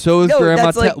 so like, so is no, Grandma.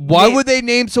 that's like Why na- would they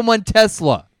name someone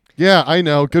Tesla? Yeah, I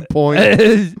know. Good point.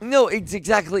 No, it's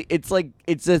exactly. It's like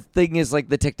it's the thing is like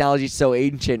the technology's so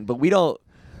ancient, but we don't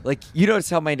Like, you notice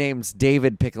how my name's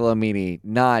David Piccolomini,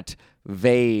 not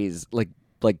Vase, like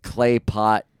clay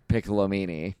pot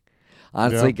Piccolomini.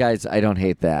 Honestly, guys, I don't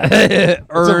hate that. It's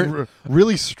a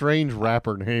really strange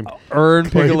rapper name. Ern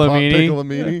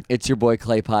Piccolomini. It's your boy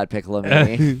Clay Pot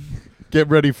Piccolomini. Get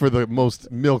ready for the most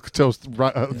milquetoast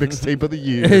mixtape of the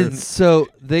year. And so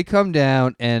they come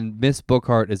down, and Miss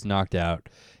Bookhart is knocked out,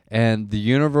 and the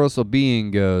universal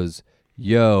being goes,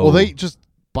 "Yo!" Well, they just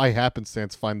by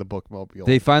happenstance find the bookmobile.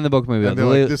 They find the bookmobile. And they're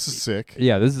like, "This is sick."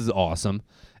 Yeah, this is awesome.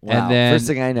 Wow. And then First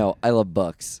thing I know, I love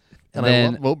books. And then,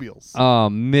 I love mobiles.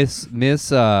 Miss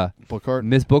Bookhart.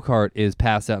 Miss Bookhart is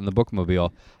passed out in the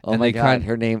bookmobile. Oh and my they God,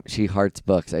 her name, she hearts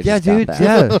books. I Yeah, just got dude.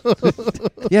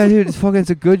 that. Yeah, yeah, dude. It's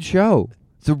a good show.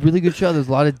 It's a really good show. There's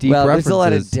a lot of deep well, references. there's a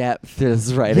lot of depth to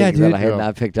this writing Yeah, dude. that I had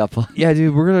not picked up on. Yeah,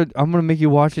 dude. I'm gonna make you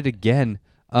watch it again.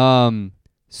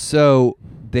 So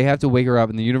they have to wake her up,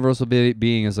 and the universal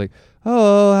being is like,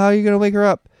 "Oh, how are you gonna wake her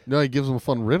up?" No, he gives them a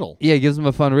fun riddle. Yeah, he gives them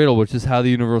a fun riddle, which is how the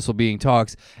universal being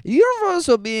talks. The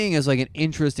universal being is like an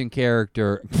interesting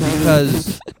character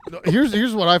because No,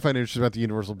 here's what I find interesting about the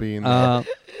universal being.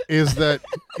 Is that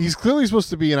he's clearly supposed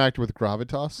to be an actor with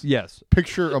gravitas. yes,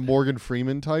 Picture a Morgan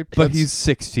Freeman type. but That's- he's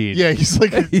 16. Yeah, he's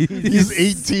like he's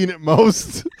 18 at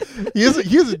most. He has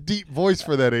a deep voice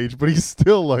for that age, but he's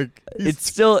still like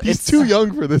he's too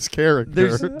young for this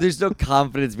character. There's no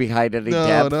confidence behind any no,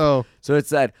 depth. no. So it's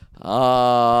that,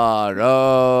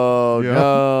 no, Yeah.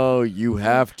 no, you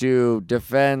have to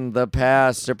defend the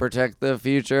past to protect the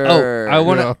future. Oh,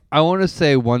 Yeah. I want to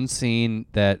say one scene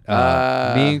that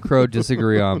me and Crow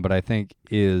disagree on, but I think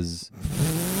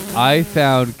I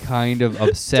found kind of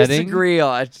upsetting. Disagree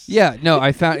on. Yeah, no,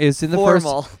 I found it's in the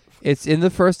Formal. It's in the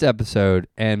first episode,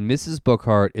 and Mrs.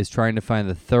 Bookhart is trying to find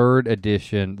the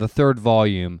third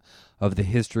volume of the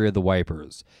history of the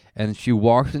Wipers, and she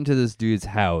walks into this dude's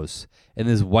house, and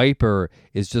this Wiper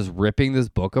is just ripping this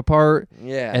book apart.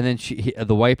 Yeah. And then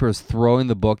the Wiper is throwing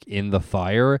the book in the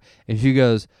fire, and she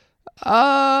goes,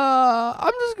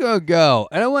 I'm just gonna go.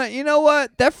 And I went, you know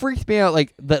what? That freaked me out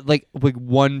like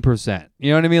 1%. You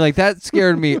know what I mean? Like that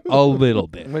scared me a little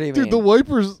bit. What do you Dude, mean? the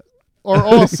Wipers are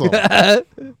awesome.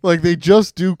 Like they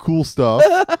just do cool stuff,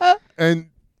 and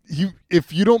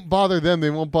if you don't bother them,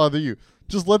 they won't bother you.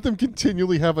 Just let them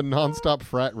continually have a nonstop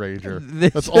frat rager.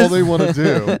 That's all they want to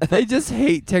do. They just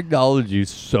hate technology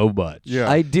so much. Yeah,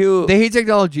 I do. They hate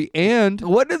technology, and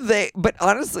What do they? But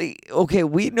honestly, okay,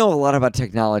 we know a lot about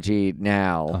technology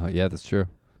now. yeah, that's true.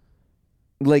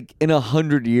 Like in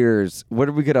 100 years, what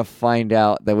are we gonna find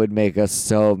out that would make us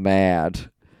so mad?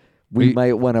 We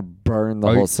might want to burn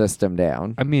the whole system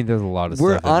down. I mean, there's a lot of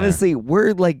We're stuff in there. honestly,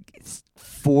 we're like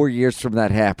 4 years from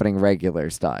that happening regular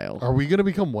style. Are we gonna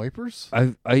become Wipers?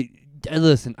 I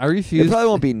listen. I It refuse. probably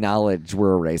won't be knowledge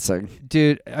we're erasing.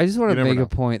 Dude, I just want You to never make know. a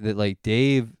point that like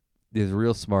Dave is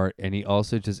real smart, and he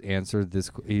also just answered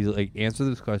this. He like answered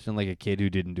this question like a kid who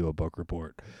didn't do a book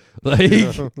report. Like,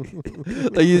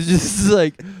 like he's just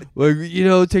like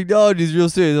technology is real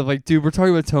serious. I'm like, dude, we're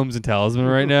talking about Tomes and Talisman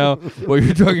right now. What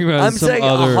you're talking about I'm is some saying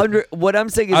other. 100. What I'm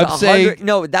saying is I'm 100. saying-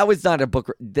 No, that was not a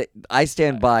book. I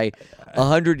stand by.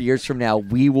 100 years from now,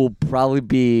 we will probably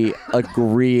be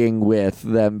agreeing with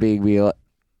them being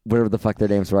whatever the fuck their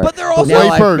names were. But they're The also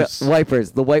Wipers.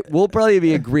 Wipers. We'll probably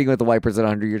be agreeing with the Wipers in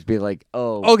 100 years, being like,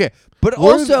 oh, okay, but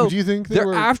What also do you think they they're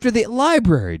were? after the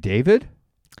library, David.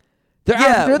 They're Yeah,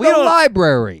 after we the don't-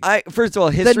 library. First of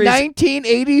all, The history's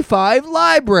 1985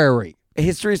 library.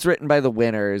 written by the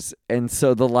winners, and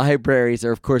so the libraries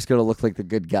are, of course, going to look like the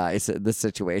good guys in this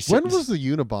situation. When was the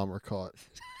Unabomber caught?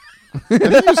 I think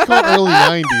he was caught early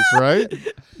 90s, right?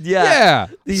 Yeah.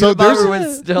 The So there's- Unabomber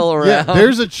was still around. Yeah,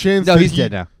 there's a chance. No, that he's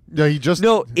dead now. No, he just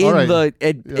No, all in right.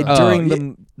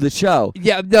 during the show.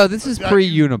 Yeah, no, this is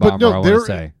pre-Unabomber, no, I want they're- to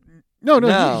say. No,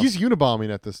 No. he's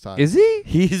unibombing at this time. Is he?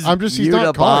 He's he's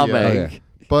not caught yet. Unabombing. Okay.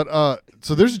 But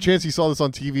so there's a chance he saw this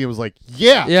on TV and was like,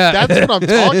 yeah, Yeah. that's what I'm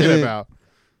talking about.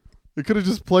 It could have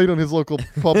just played on his local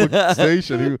public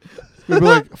station. He'd be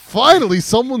like, finally,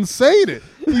 someone's saying it.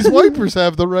 These Wipers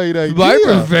have the right idea.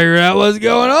 Vipers figuring out what's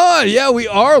going on. Yeah, we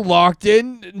are locked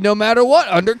in no matter what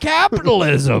under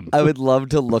capitalism. I would love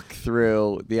to look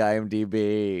through the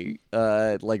IMDb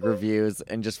reviews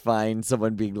and just find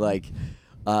someone being like,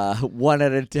 1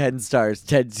 out of 10 stars.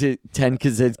 10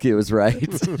 Kaczynski was right.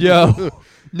 Yo,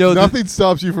 no, Nothing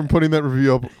stops you from putting that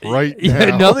review up right Yeah,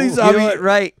 now. nothing's You know what?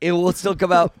 Right. It will still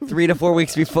come out 3 to 4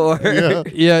 weeks before. Yeah.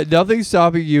 yeah, nothing's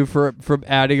stopping you from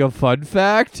adding a fun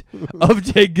fact of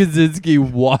Ted Kaczynski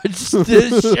watched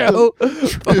this show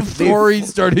before he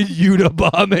started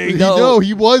Unabombing. No,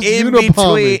 he was In Unabombing.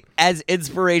 between, as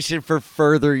inspiration for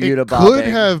further It Unibombing. could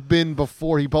have been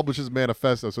before he published his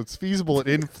manifesto, so it's feasible it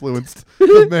influenced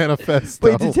the manifesto.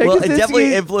 Wait, Detective Well, it Kaczynski-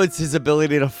 definitely influenced his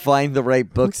ability to find the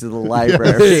right books in the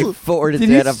library Yes. for his Did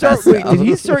he, start, manifesto. wait, did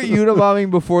he start Unibombing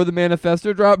before the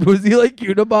manifesto dropped? Was he like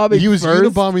Unibombing He was first?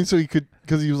 Unibombing so he could,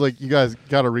 because he was like, you guys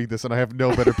got to read this, and I have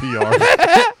no better PR.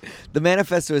 The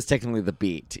manifesto is technically the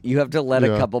beat. You have to let a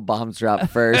Yeah. couple bombs drop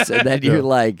first, and then Yeah. you're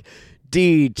like,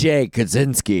 DJ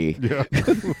Kaczynski.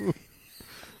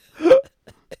 Yeah.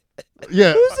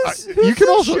 Yeah, Who's you can this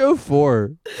also show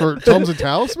for? for Tomes and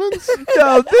Talismans.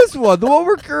 No, this one, the one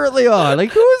we're currently on.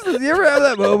 Like, who is this? You ever have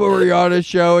that moment where you're on a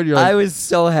show and you're like, I was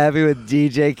so happy with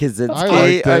DJ Kaczynski. I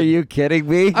liked Are it. you kidding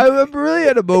me? I really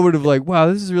had a moment of like, wow,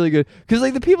 this is really good. Because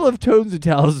like the people of Tones and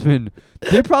Talisman,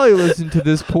 they probably listened to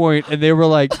this point and they were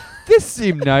like, this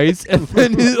seemed nice. And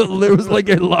then there was like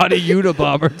a lot of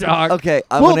Unabomber talk. Okay,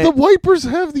 I'm Well, gonna. the Wipers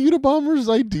have the Unabomber's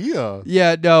idea.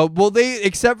 Yeah, no. Well, they,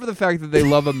 except for the fact that they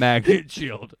love a magnet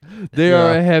shield. They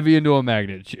are Yeah. heavy into a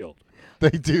magnet shield. They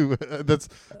do.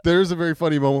 There's a very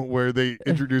funny moment where they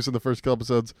introduce in the first couple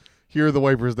episodes. Here are the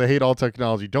Wipers. They hate all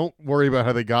technology. Don't worry about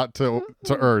how they got to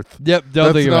Earth. Yep, don't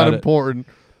That's think not about it. important.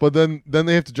 But then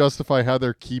they have to justify how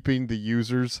they're keeping the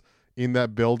users in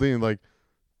that building. Like,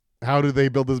 how do they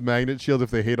build this magnet shield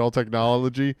if they hate all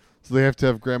technology? So they have to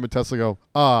have Grandma Tesla go,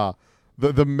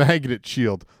 the magnet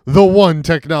shield, the one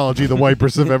technology the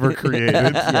Wipers have ever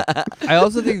created. I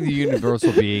also think the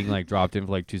universal being like dropped in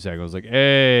for like 2 seconds, like,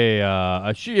 hey,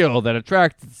 a shield that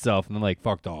attracts itself, and then like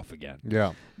fucked off again.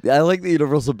 Yeah. I like the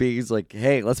universal beings. Like,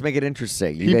 hey, let's make it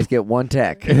interesting. You He- guys get one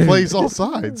tech. It plays all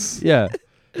sides. Yeah,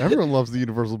 Everyone loves the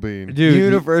universal being. dude.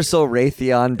 Universal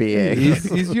Raytheon being.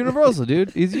 He's universal,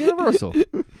 dude. He's universal.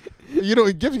 You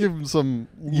know, give him some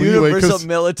leeway. Universal 'Cause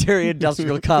military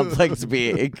industrial complex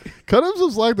being. cut him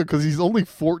some slack though, because he's only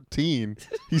 14.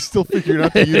 He's still figuring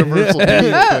out the universal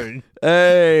being thing.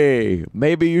 Hey,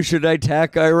 maybe you should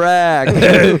attack Iraq.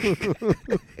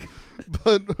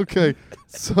 But okay,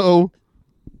 so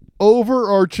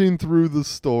overarching through the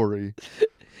story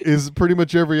is pretty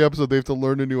much every episode they have to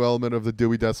learn a new element of the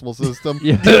Dewey Decimal System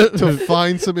Yeah. to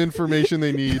find some information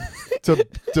they need to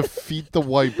defeat the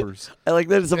Wipers. I like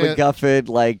that it's a And- MacGuffin,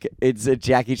 like it's a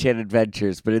Jackie Chan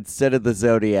Adventures, but instead of the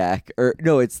Zodiac, or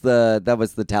no, that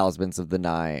was the Talismans of the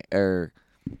Night, or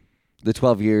the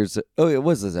 12 years. Oh, it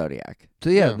was the Zodiac. So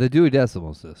yeah, Yeah. the Dewey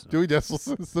Decimal System. Dewey Decimal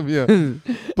System, yeah.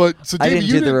 But so I Dave, didn't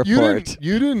you do the report.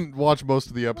 You didn't watch most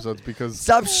of the episodes because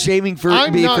Stop shaming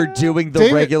I'm me not- for doing the Damn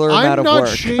it, regular amount I'm of not work.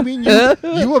 shaming you.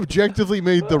 You objectively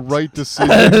made the right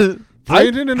decision.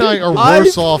 Brandon and I are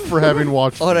worse off for having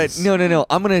watched Hold on, this. no.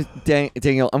 I'm gonna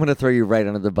Daniel. I'm gonna throw you right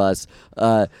under the bus.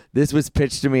 This was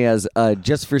pitched to me as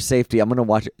just for safety. I'm gonna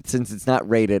watch it since it's not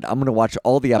rated. I'm gonna watch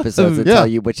all the episodes and Yeah. tell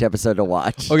you which episode to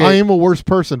watch. Okay. I am a worse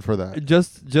person for that.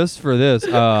 Just for this,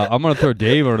 I'm gonna throw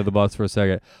Dave under the bus for a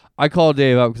second. I called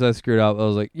Dave up because I screwed up. I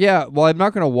was like, "Yeah, well, I'm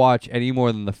not gonna watch any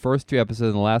more than the first 2 episodes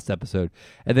and the last episode."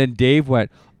 And then Dave went,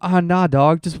 nah,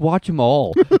 dog, just watch them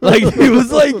all." Like he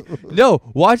was like, "No,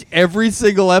 watch every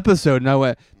single episode." And I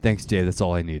went, "Thanks, Dave. That's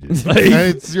all I needed." Like,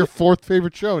 And it's your 4th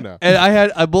favorite show now. and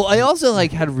I also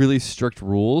like had really strict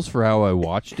rules for how I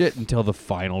watched it until the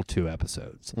final 2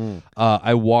 episodes.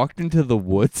 I walked into the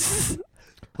woods.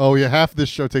 Oh yeah, half this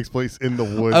show takes place in the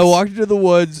woods. I walked into the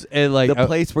woods and like The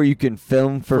place where you can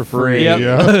film for free. Yep.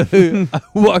 Yeah. I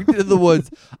walked into the woods.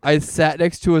 I sat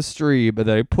next to a stream, and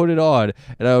then I put it on,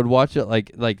 and I would watch it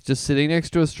like just sitting next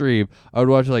to a stream. I would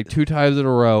watch it like 2 times in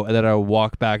a row, and then I would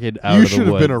walk back out You of the should have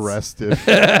woods. been arrested.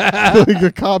 Like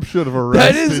a cop should have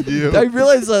That arrested is. you. I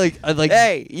realized I like.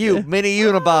 Hey, you mini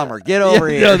Unabomber, get Yeah, over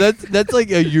here. no, that's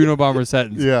like a Unabomber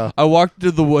sentence. Yeah. I walked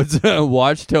into the woods and I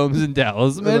watched Tomes and And I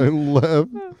Talisman. left.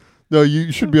 No,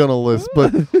 you should be on a list,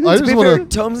 but I To just be want fair, to.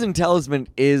 Tomes and Talisman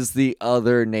is the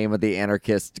other name of the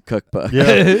anarchist cookbook.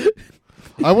 Yeah.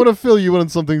 I want to fill you in on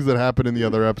some things that happened in the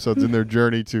other episodes in their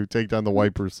journey to take down the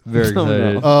Wipers. Very Oh,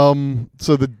 no. excited.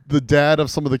 So the dad of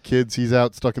some of the kids, he's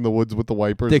out stuck in the woods with the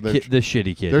Wipers. The and they're the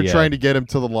shitty kid. they're yeah. trying to get him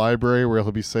to the library where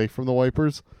he'll be safe from the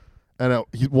Wipers. And at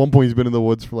one point, he's been in the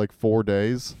woods for like 4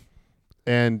 days,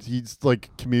 and he's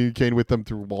like communicating with them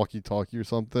through walkie-talkie or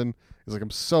something. He's like, "I'm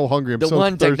so hungry. I'm The so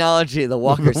one thirsty." technology the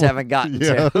walkers haven't gotten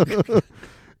to.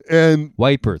 and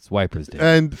Wipers, Dave.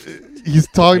 and he's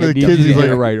talking to the You kids. need He's to get like,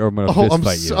 it right, or I'm gonna "Oh, fist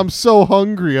fight you." I'm so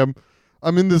hungry.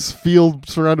 I'm in this field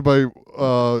surrounded by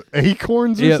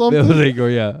acorns or Yep, something." there you go.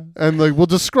 Yeah. And like, "We'll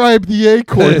describe the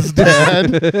acorns,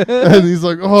 Dad." And he's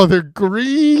like, "Oh, they're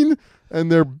green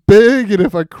and they're big, and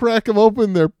if I crack them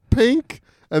open, they're pink."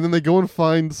 And then they go and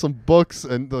find some books,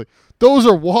 and like, "Those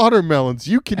are watermelons.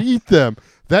 You can eat them.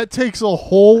 That takes a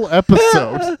whole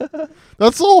episode.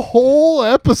 That's a whole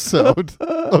episode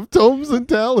of Tomes and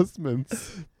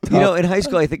Talismans. You know, in high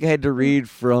school, I think I had to read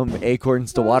from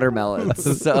acorns to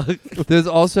watermelons. So There's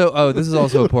also this is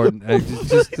also important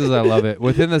just because I love it.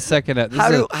 Within the second,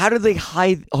 how do they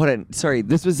hide? Hold on, sorry.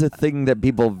 This was a thing that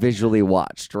people visually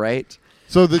watched, right?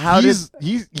 So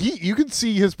you can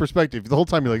see his perspective the whole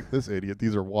time. You're like, this idiot.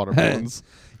 These are watermelons.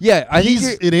 yeah, I think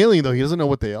He's an alien though. He doesn't know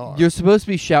what they are. you're supposed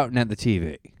to be shouting at the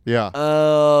TV. Yeah.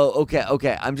 Oh,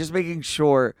 okay. I'm just making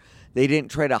sure they didn't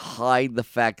try to hide the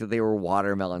fact that they were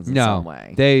watermelons in some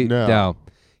way. No.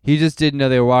 He just didn't know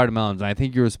they were watermelons, and I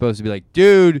think you were supposed to be like,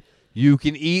 dude, you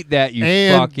can eat that, you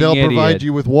and fucking they'll idiot. provide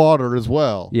you with water as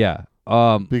well. Yeah.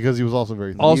 Because he was also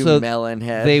very thin. Also, You melon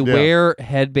head. they wear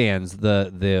headbands.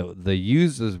 The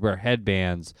users wear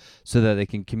headbands so that they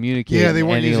can communicate. Yeah, they in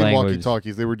weren't any using language.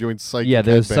 walkie-talkies. They were doing psychic. Yeah,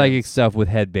 there's headbands. psychic stuff with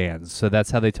headbands, so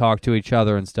that's how they talk to each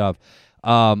other and stuff.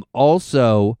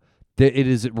 Also, it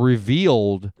is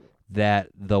revealed that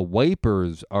the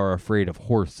Wipers are afraid of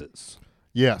horses,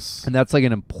 Yes. and that's like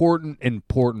an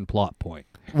important plot point.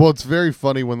 Well, it's very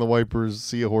funny when the Wipers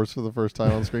see a horse for the first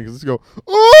time on screen because they go,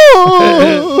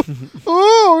 oh,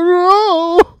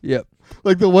 oh no! Yep.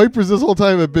 Like the Wipers this whole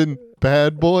time have been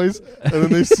bad boys, and then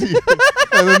they see,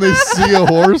 a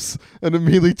horse and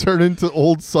immediately turn into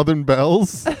old Southern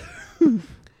belles.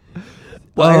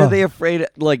 Why are they afraid?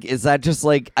 Like, is that just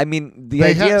like? I mean, the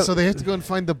idea. So they have to go and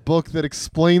find the book that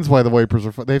explains why the Wipers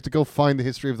are. They have to go find the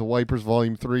history of the Wipers,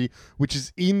 Volume 3, which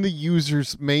is in the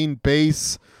user's main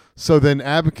base. So then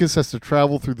Abacus has to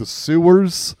travel through the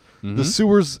sewers. Mm-hmm. The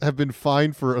sewers have been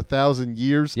fine for 1,000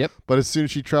 years. Yep. But as soon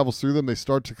as she travels through them, they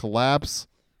start to collapse.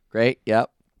 Great. Yep.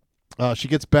 She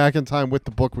gets back in time with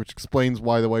the book, which explains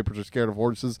why the Wipers are scared of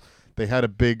horses. They had a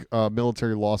big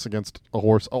military loss against a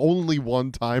horse. Only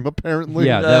one time, apparently.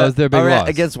 Yeah, that was their big loss.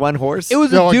 Against one horse. It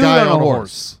was No, a dude guy on a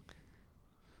horse.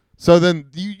 So then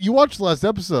you watch the last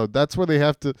episode. That's where they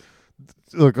have to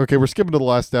look. Okay, we're skipping to the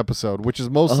last episode, which is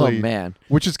mostly, oh man,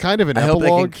 which is kind of an I hope they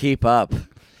can epilogue. keep up.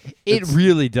 It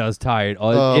really does tie it.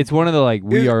 It's one of the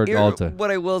we are Alta. What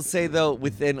I will say though,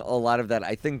 within a lot of that,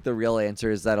 I think the real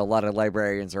answer is that a lot of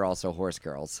librarians are also horse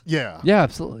girls. Yeah, Yeah,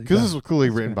 absolutely. because this was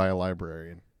clearly written by a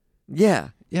librarian. Yeah,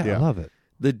 Yeah, Yeah. I love it.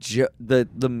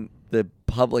 The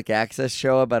public access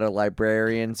show about a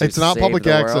librarian. It's not saved public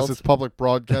the access; world. it's public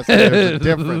broadcasting. There's a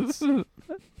difference.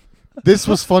 This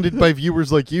was funded by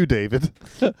viewers like you, David.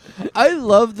 I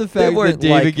love the fact that weren't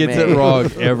David like gets me. it wrong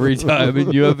every time,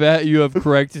 and you have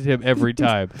corrected him every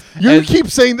time. You And keep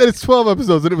saying that it's 12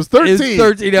 episodes, and it was 13. It's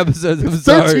 13 episodes. I'm It's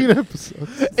sorry. 13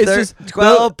 episodes. It's just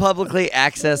 12 publicly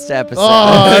accessed episodes.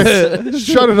 Oh,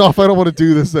 shut it off. I don't want to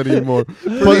do this anymore.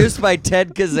 Produced by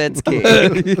Ted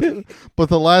Kaczynski. But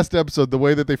the last episode, the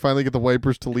way that they finally get the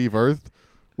Wipers to leave Earth,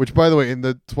 which, by the way, in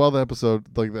the 12th episode,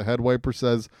 like the head Wiper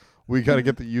says, we got to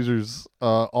get the users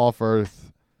off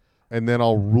Earth, and then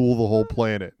I'll rule the whole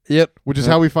planet. Yep. Which is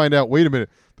how we find out, wait a minute,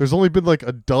 there's only been like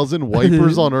a dozen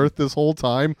Wipers on Earth this whole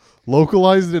time,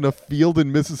 localized in a field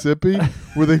in Mississippi,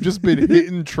 where they've just been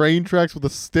hitting train tracks with a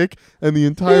stick, and the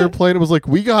entire planet was like,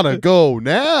 we got to go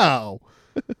now.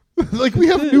 Like, we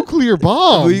have nuclear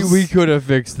bombs. We could have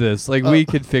fixed this. Like, we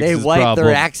could fix They this wiped problem.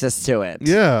 their access to it.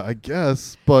 Yeah, I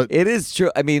guess, but It is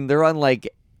true. I mean, they're on like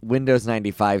Windows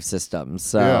 95 systems.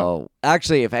 So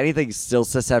actually, if anything's still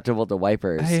susceptible to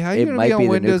wipers, Hey, how it you gonna might be on be the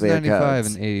Windows nuclear 95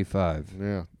 codes. and 85?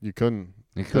 yeah, you couldn't.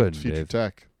 You could, Future Dave.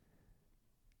 tech.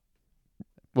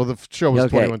 Well, the show was Okay.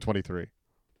 2123.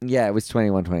 Yeah, it was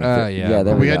 2123. yeah.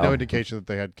 there We we had go. no indication that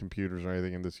they had computers or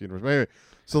anything in this universe. But anyway,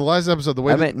 so the last episode, the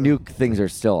way I that- meant nuke things are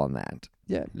still on that.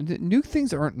 Yeah, nuke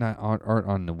things aren't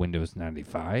on the Windows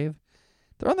 95.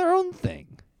 They're on their own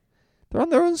thing. They're on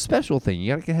their own special thing.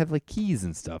 You gotta have like keys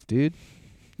and stuff, dude.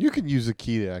 you can use a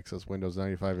key to access Windows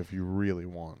 95 if you really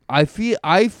want. I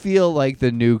feel like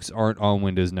the nukes aren't on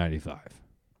Windows 95.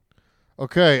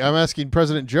 Okay, I'm asking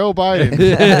President Joe Biden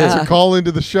to call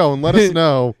into the show and let us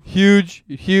know. Huge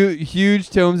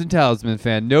Tomes and Talisman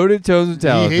fan. Noted Tomes and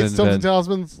Talisman He hates Tomes fan. and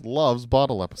Talismans, loves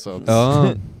bottle episodes.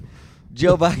 Oh.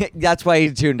 Joe Biden, that's why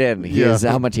he tuned in. Here's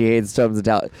how much he hates Tomes and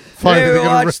Talisman. Fine, Hey, they're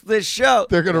gonna watch this show.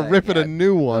 They're going to rip it a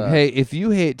new one. Hey, if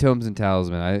you hate Tomes and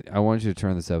Talisman, I want you to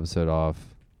turn this episode off.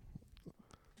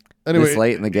 Anyway, This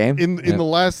late in the game. in the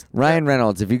last Ryan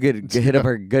Reynolds, if you could hit up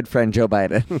our good friend Joe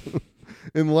Biden.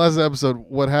 in the last episode,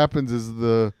 what happens is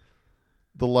the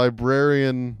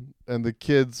librarian and the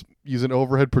kids use an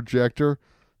overhead projector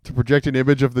to project an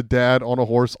image of the dad on a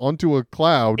horse onto a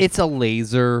cloud. It's a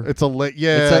laser. It's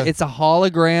yeah. It's a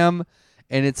hologram,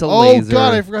 and it's a Oh laser.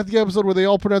 God, I forgot the episode where they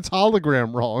all pronounce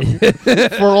hologram wrong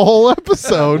for a whole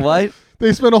episode. What?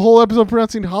 They spent a whole episode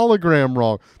pronouncing hologram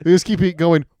wrong. They just keep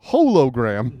going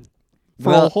hologram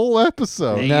for a whole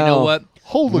episode. Hey, you know what?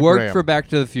 Hologram. Worked for Back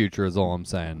to the Future is all I'm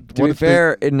saying. To be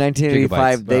fair, in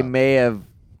 1985, they No. may have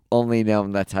only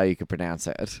known that's how you could pronounce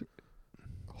it.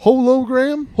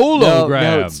 Hologram?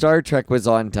 Hologram. No, Star Trek was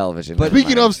on television. But Never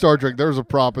speaking mind. of Star Trek, there's a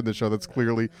prop in the show that's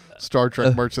clearly Star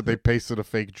Trek merch that they pasted a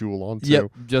fake jewel onto.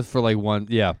 Yep, just for like one.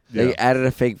 Yeah. They added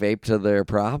a fake vape to their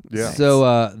prop. Yeah.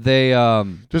 So they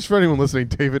Just for anyone listening,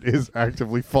 David is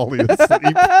actively falling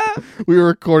asleep. We were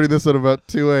recording this at about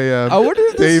 2 a.m. I wonder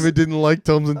if this- David didn't like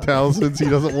Tomes and Talismans. He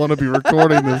doesn't want to be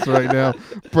recording this right now.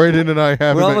 Brandon and I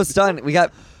have We're him almost done. We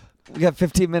got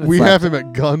 15 minutes we left. have him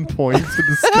at gunpoint to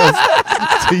discuss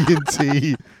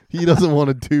TNT. He doesn't want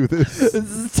to do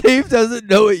this. Steve doesn't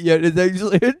know it yet. It's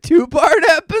actually a 2-part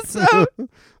episode.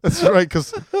 That's right,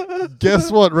 because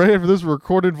guess what? Right after this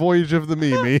recorded Voyage of the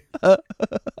Mimi,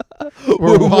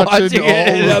 we're watching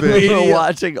it in all of a it. media. We're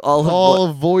watching All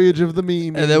of Voyage of the Mimi.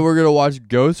 And then we're going to watch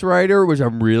Ghost Rider, which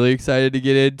I'm really excited to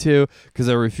get into because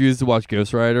I refused to watch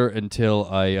Ghost Rider until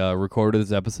I recorded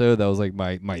this episode. That was like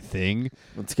my thing.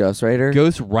 What's Ghost Rider?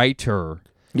 Ghost Writer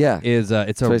Yeah. is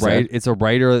it's That's what I said. it's a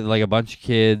writer, like a bunch of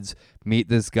kids meet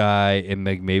this guy and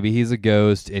like maybe he's a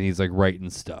ghost and he's like writing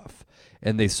stuff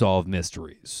and they solve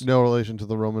mysteries. No relation to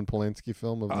the Roman Polanski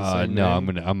film of the same No,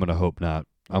 name. I'm gonna hope not.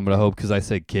 I'm gonna hope because I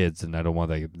said kids and I don't want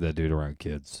that dude around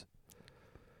kids.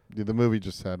 Dude, the movie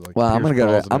just had like. Well, I'm Pierce gonna go.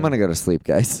 Brosnan. I'm gonna go to sleep,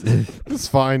 guys. It's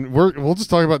fine. We'll just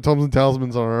talk about Tomes and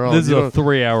Talismans on our own. This is You a know,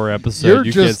 3-hour episode. you're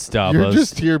You just, can't stop You're us.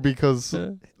 just here because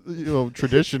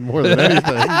tradition more than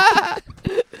anything.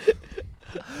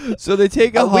 So they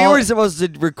take a We were supposed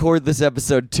to record this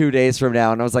episode 2 days from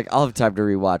now, and I was like, I'll have time to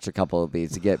rewatch a couple of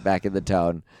these to get back in the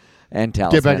tone and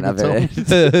Get back talisman in of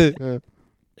the it. tone.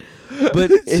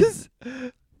 But it's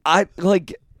I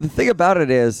like the thing about it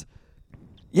is,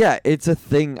 yeah, it's a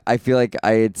thing. I feel like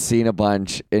I had seen a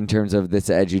bunch in terms of this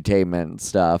edutainment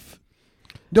stuff.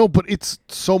 No, but it's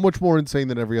so much more insane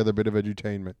than every other bit of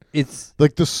edutainment. It's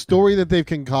Like the story that they've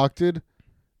concocted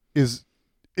is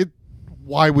it.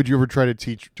 Why would you ever try to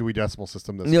teach Dewey Decimal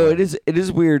System this? No, way? it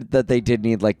is weird that they did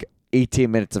need like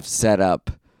 18 minutes of setup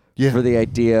Yeah. for the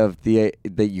idea of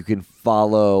that you can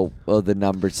follow the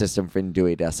number system for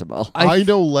Dewey Decimal. I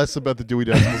know less about the Dewey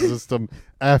Decimal System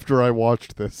after I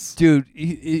watched this. dude.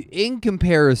 In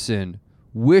comparison,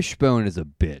 Wishbone is a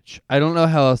bitch. I don't know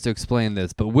how else to explain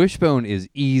this, but Wishbone is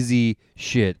easy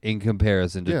shit in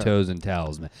comparison to Yeah. Toes and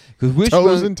Talisman. Because Wishbone,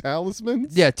 Toes and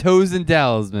Talismans? yeah, Toes and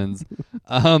Talismans.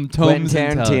 Quentin Tomes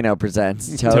and Tarantino presents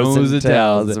Toes Toes and and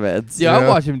Talismans. Talismans. Yeah, I'll Yeah.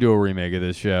 watch him do a remake of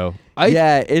this show.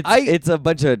 It's a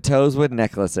bunch of toes with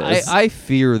necklaces. I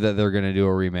fear that they're gonna do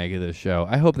a remake of this show.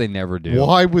 I hope they never do.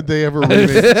 Why would they ever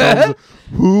remake Tomes?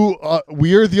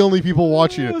 We are the only people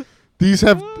watching it. These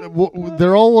have,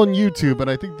 they're all on YouTube, and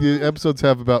I think the episodes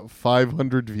have about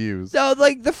 500 views. No,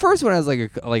 like the first one has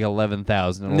like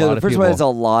 11,000. No, the first one has a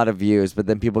lot of views, but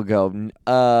then people go,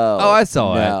 Oh, I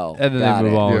saw no, it, and then got they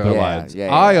move it. on with Yeah. their Yeah, lives. yeah,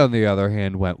 I, yeah. on the other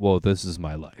hand, went, "Well, this is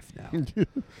my life now."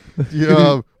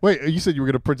 Yeah. Wait, you said you were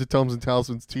going to print a Tomes and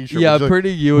Talismans T-shirt. Yeah, Would you like-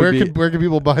 pretty. You would be. where can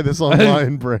people buy this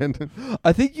online, Brandon?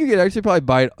 I think you could actually probably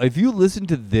buy it if you listen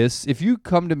to this. If you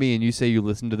come to me and you say you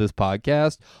listen to this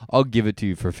podcast, I'll give it to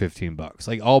you for $15.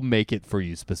 Like I'll make it for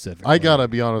you specifically. I gotta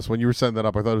be honest. When you were setting that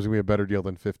up, I thought it was gonna be a better deal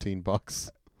than $15.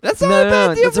 That's No, not a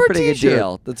bad deal that's for a pretty good t-shirt.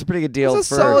 deal. That's a pretty good deal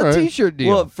That's a for solid Alright. T-shirt deal.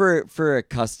 well for a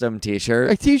custom T-shirt.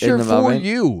 a in T-shirt the for moment.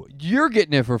 you. You're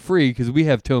getting it for free because we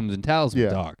have Tomes and Talisman Yeah.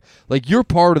 Talk. Like you're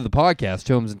part of the podcast,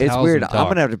 Tomes and It's Talisman weird. Talk. I'm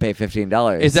gonna have to pay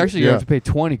 $15. It's actually you Yeah. have to pay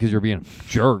 $20 because you're being a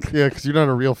jerk. Yeah, because you're not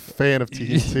a real fan of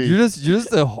TNT. you're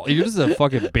just a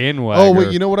fucking bandwagon. Oh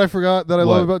wait, you know what I forgot that I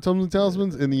What? love about Tomes and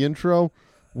Talismans? In the intro,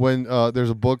 when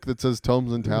there's a book that says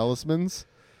Tomes and Talismans,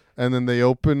 and then they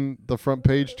open the front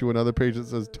page to another page that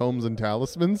says Tomes and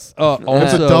Talismans. It's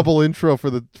also, a double intro for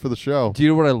the show. Do you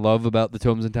know what I love about the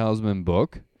Tomes and Talisman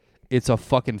book? It's a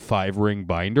fucking 5-ring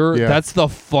binder. Yeah. That's the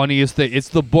funniest thing. It's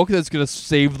the book that's going to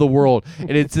save the world.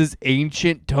 And it's this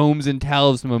ancient Tomes and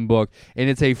Talisman book, and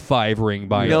it's a 5-ring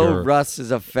binder. No rust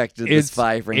has affected this It's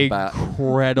 5-ring binder.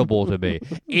 incredible to me.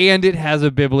 And it has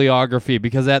a bibliography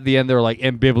because at the end they're like,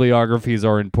 and bibliographies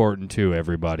are important too,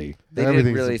 everybody. They didn't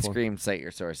Everything's really important. scream cite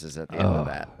your sources at the end of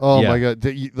that. Oh Yeah. my god!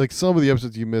 Like some of the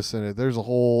episodes you miss in it. There's a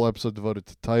whole episode devoted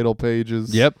to title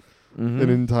pages. Yep. an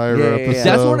entire Yeah, yeah, yeah.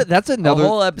 episode. That's another A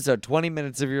whole episode, 20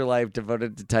 minutes of your life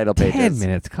devoted to title pages. 10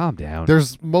 minutes. Calm down.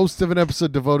 There's most of an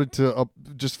episode devoted to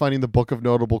just finding the book of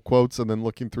notable quotes and then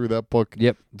looking through that book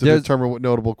Yep. to determine what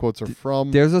notable quotes are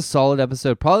from. There's a solid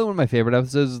episode. Probably one of my favorite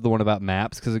episodes is the one about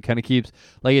maps because it kind of keeps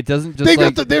like it doesn't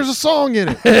just There's a song in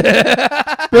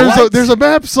it. there's a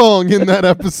map song in that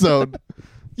episode.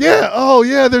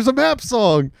 Yeah, there's a map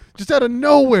song just out of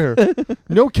nowhere.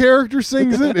 No character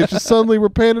sings it. It's just suddenly we're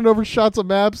panning over shots of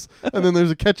maps, and then there's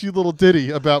a catchy little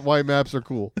ditty about why maps are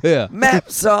cool. yeah.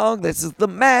 Map song. This is the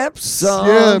map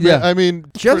song. Yeah. I mean,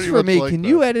 Just pretty for much me, like can that.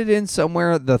 you edit in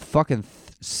somewhere the fucking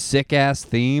sick ass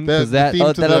theme? The Because that theme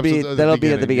to the that'll be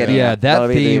episode at the beginning. yeah, That'll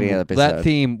that be the beginning theme of the that episode.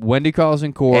 theme Wendy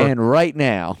Carlson Core And right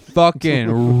now,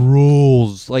 fucking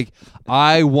rules. Like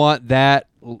I want that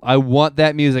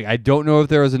music. I don't know if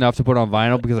there was enough to put on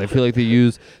vinyl because I feel like they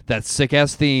use that sick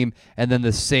ass theme and then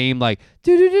the same like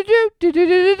do do do do do do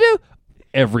do do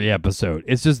every episode.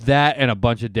 It's just that and a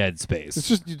bunch of dead space. It's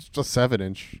just a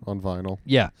 7-inch on vinyl.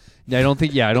 Yeah. I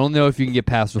don't know if you can get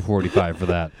past the 45 for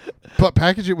that. But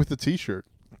package it with the T-shirt.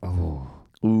 Oh,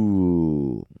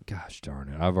 ooh. gosh darn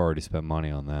it. I've already spent money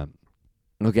on that.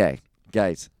 Okay,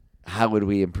 guys, how would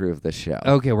we improve the show?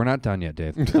 Okay, we're not done yet,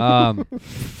 Dave.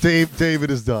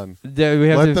 David is done. We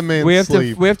have Let to, the man we have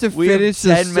sleep. To, we have to We have finish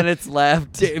 10 minutes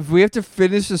left. If we have to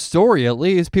finish the story at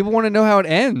least. People want to know how it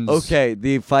ends. Okay,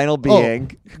 the final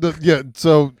being.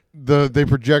 So they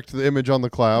project the image on the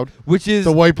cloud. Which is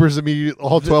The wipers immediately,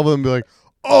 all 12 of them, be like,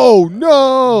 "Oh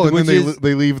no!" And Which then is-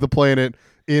 they leave the planet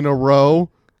in a row.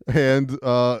 And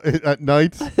at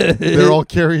night, they're all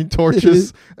carrying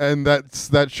torches, and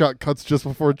that shot cuts just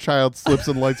before a child slips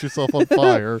and lights herself on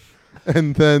fire,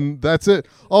 and then that's it.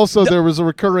 Also, there was a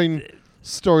recurring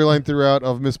storyline throughout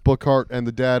of Miss Bookhart and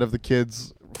the dad of the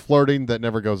kids flirting that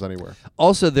never goes anywhere.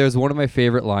 Also, there's one of my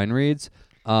favorite line reads,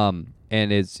 and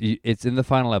it's in the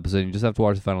final episode. You just have to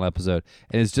watch the final episode,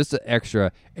 and it's just an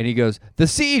extra. And he goes, "The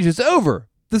siege is over.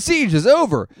 The siege is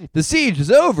over. The siege is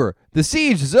over. The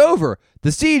siege is over.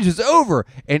 The siege is over."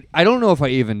 And I don't know if I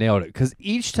even nailed it because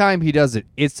each time he does it,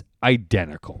 it's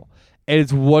identical. And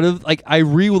it's one of like I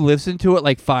re-listened to it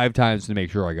like 5 times to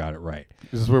make sure I got it right.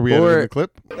 This is where we edited the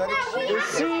clip. The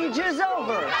siege is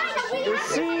over. The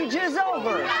siege is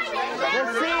over.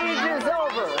 The siege is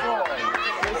over.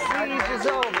 The siege is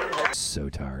over. So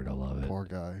tired. I love it. Poor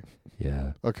guy.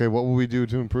 Yeah. Okay, what will we do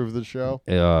to improve the show?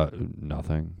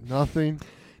 Nothing. Nothing.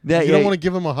 Yeah, You don't want to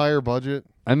give him a higher budget?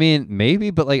 I mean,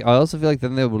 maybe, but like I also feel like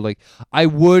then they would like I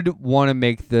would want to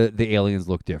make the aliens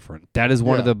look different. That is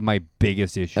one of my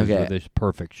biggest issues Okay. with this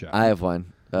perfect show. I have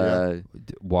one.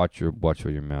 Watch with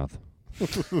your mouth.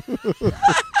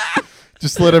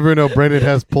 Just to let everyone know, Brandon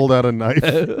has pulled out a knife.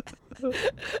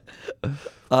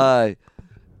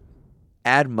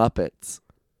 Add Muppets.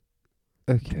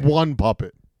 Okay. One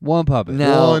puppet. One puppet.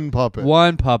 No. One puppet.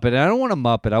 One puppet. And I don't want a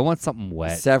Muppet. I want something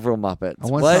wet. Several Muppets. I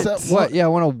want What? what? Yeah, I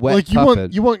want a wet Like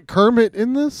puppet. you want Kermit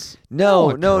in this? No,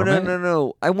 want no, no, Kermit. no,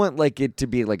 no. I want like it to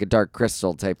be like a Dark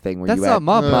Crystal type thing where That's you not add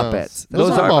Muppets. Muppets. Those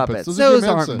Those are are Muppets. Muppets. Those Those Jim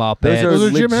aren't Henson. Muppets. Those are Those are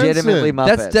Jim legitimately Henson.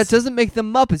 Muppets. That doesn't make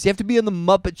them Muppets. You have to be in the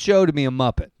Muppet Show to be a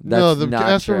Muppet. No, That's the not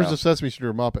Astronomers true. of Sesame Street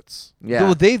are Muppets. Yeah.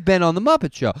 Well, they've been on the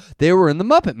Muppet Show. They were in the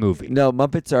Muppet movie. No,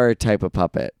 Muppets are a type of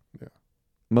puppet. Yeah.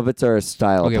 Muppets are a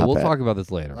style Okay, of we'll puppet. talk about this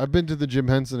later. I've been to the Jim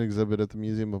Henson exhibit at the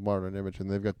Museum of Modern Image,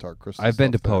 and they've got Dark Crystal. I've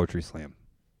been to stuff there. Poetry Slam.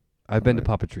 I've been to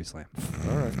Alright. Puppetry Slam.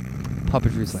 All right.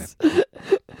 Puppetry Slam.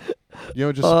 You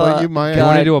know, just spite you my You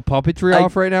want to God. do a puppetry I-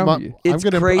 off right now? I'm It's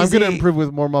gonna I'm crazy. gonna improve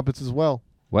with more Muppets as well.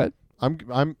 What?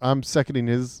 I'm seconding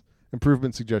his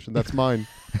improvement suggestion. That's mine.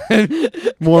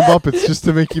 More Muppets just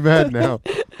to make you mad now.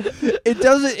 It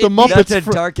doesn't. The Muppets, to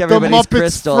dark the everybody's Muppets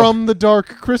crystal. from the Dark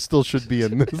Crystal should be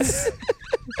in this.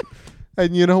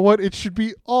 And you know what? It should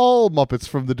be all Muppets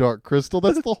from the Dark Crystal.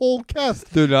 That's the whole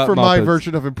cast. They're not for my Muppets.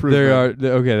 version of improvement. They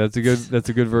are okay. That's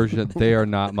a good version. They are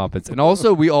not Muppets. And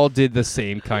also, we all did the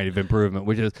same kind of improvement,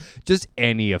 which is just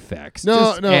any effects. No,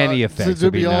 just no. any effects. To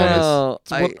would be be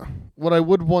honest, nice. No, it's what I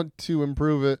would want to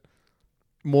improve it,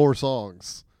 more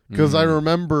songs. Because I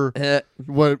remember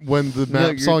when the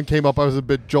No, song came up, I was a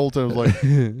bit jolted. I was like,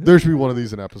 "There should be one of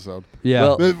these in an episode."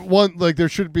 Yeah. Well- There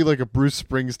should be like a Bruce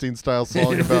Springsteen style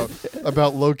song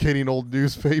about locating old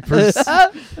newspapers.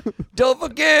 Don't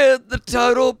forget the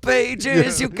title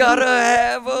pages. You gotta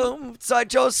have them.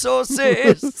 Cite your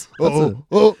sources.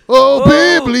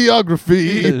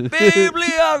 Bibliography.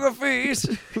 Bibliographies.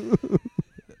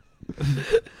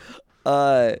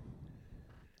 I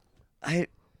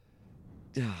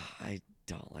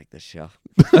don't like this show.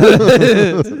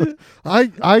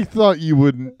 I thought you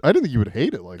wouldn't. I didn't think you would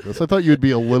hate it like this. I thought you would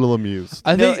be a little amused.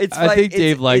 I No, think it's I fine. think It's-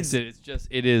 Dave likes it's- it.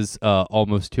 It is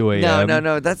almost 2 a.m.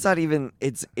 No. That's not even.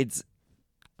 It's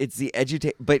the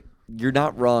educate. But you're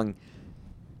not wrong.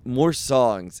 More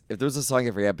songs. If there's a song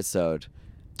every episode,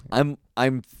 I'm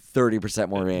 30%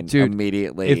 more in Dude,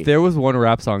 immediately. If there was one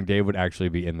rap song, Dave would actually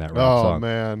be in that rap Oh song.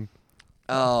 man.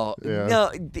 Oh Yeah. no!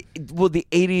 The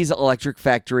 '80s Electric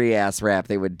Factory ass rap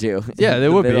they would do. Yeah, they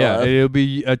The would be. middle Yeah, of- it would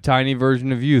be a tiny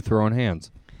version of you throwing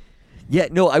hands. Yeah,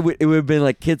 no, I would. It would have been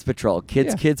like Kids Patrol,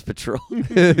 Yeah. Kids Patrol.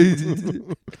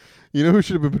 You know who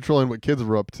should have been patrolling what kids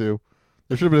were up to?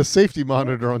 There should have been a safety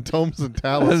monitor on Tomes and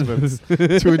Talismans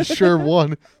to ensure,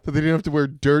 one, that they didn't have to wear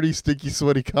dirty, stinky,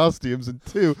 sweaty costumes, and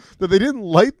two, that they didn't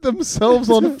light themselves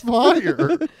on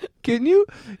fire. Can you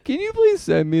please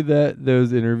send me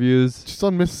those interviews? Just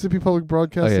on Mississippi Public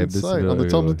Broadcasting Mississippi site on the Public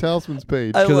Tomes and Talismans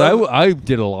page. I Because love- I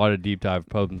did a lot of deep dive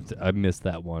posts. I missed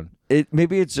that one.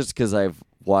 Maybe it's just because I've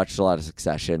watched a lot of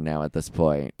Succession now. At this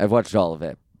point, I've watched all of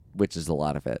it, which is a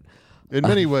lot of it. In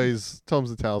many ways, Tomes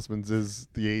and Talismans is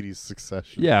the 80s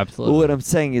Succession. Yeah, But absolutely. what I'm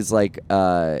saying is, like,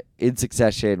 in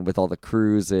Succession, with all the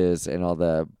cruises and all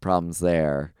the problems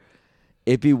there,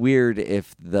 it'd be weird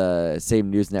if the same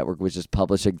news network was just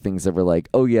publishing things that were like,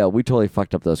 "Oh yeah, we totally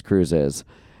fucked up those cruises,"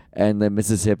 and then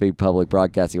Mississippi Public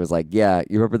Broadcasting was like, "Yeah,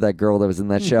 you remember that girl that was in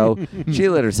that show? She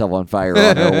lit herself on fire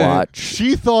on her watch."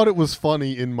 She thought it was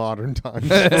funny in modern times.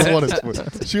 For what it's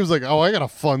worth. She was like, "Oh, I got a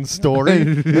fun story,"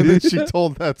 and then she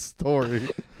told that story.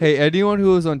 Hey, anyone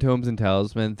who is on Tomes and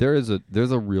Talisman, there's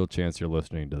a real chance you're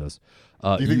listening to this.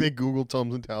 Do you think they Google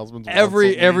Tomes and Talismans? once a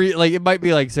every week? like it might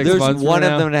be like 6 There's months one from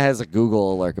of now. them that has a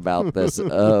Google alert about this,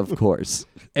 of course.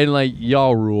 And like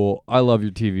y'all rule. I love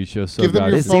your TV show so Give them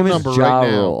your His goddamn. phone name is number Ja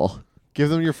right now. Rule. Give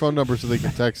them your phone number so they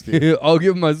can text you. I'll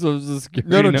give my social security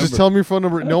No, number. just tell them your phone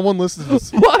number. No one listens to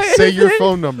this. Why Say is your it-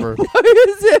 phone number. Why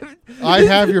is it? I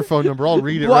have your phone number. I'll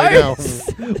read it Why right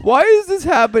now. Why does this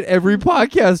happen every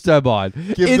podcast I'm on?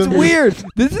 Give It's them your- weird.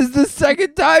 This is the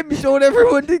second time you told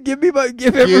everyone to give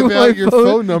everyone out my your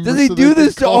phone number Does he so do they can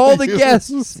this to call all the you.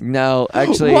 guests? No,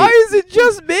 actually, Why is it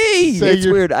just me? Say it's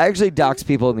your- weird. I actually dox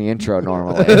people in the intro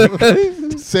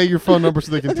normally. Say your phone number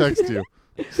so they can text you.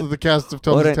 So the cast of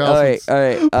Tomes Hold and on, all right, Talismans.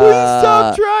 all right. Please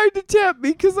stop trying to tempt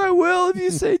me, because I will if you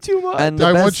say too much. And the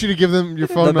I best, want you to give them your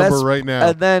phone the number best- right now.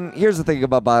 And then here's the thing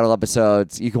about bottle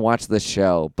episodes: you can watch this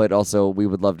show, but also we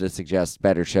would love to suggest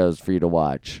better shows for you to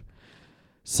watch.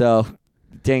 So,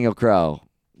 Daniel Crow,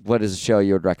 what is a show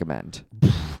you would recommend?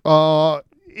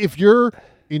 If you're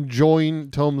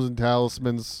enjoying Tomes and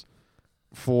Talismans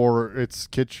for its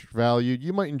kitsch value,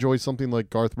 you might enjoy something like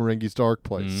Garth Marenghi's Dark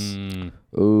Place,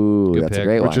 Ooh, Good that's a pick.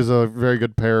 great which one. is a very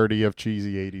good parody of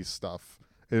cheesy 80s stuff.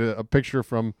 A picture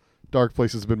from Dark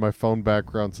Place has been my phone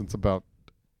background since about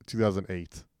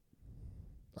 2008.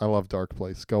 I love Dark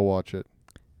Place. Go watch it.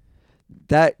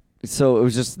 So it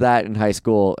was just that in high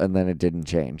school, and then it didn't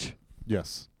change.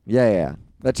 Yes. Yeah.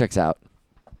 That checks out.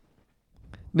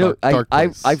 No, Dark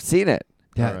Place. I've seen it.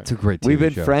 Yeah, All right. it's a great TV We've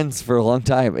been show. friends for a long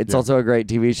time. It's Yeah. also a great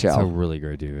TV show. It's a really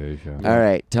great TV show. All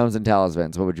right, Tomes and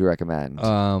Talismans. What would you recommend?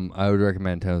 I would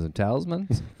recommend Tones and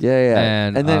Talismans. yeah.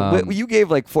 and, then you gave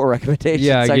like 4 recommendations.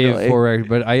 Yeah, I gave technically. 4,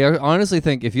 but I honestly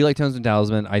think if you like Tones and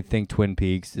Talisman, I think Twin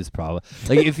Peaks is probably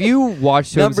like if you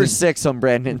watch Tones Number and, 6 on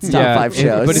Brandon's top yeah, 5 if-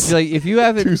 shows. But if you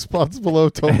haven't 2 spots below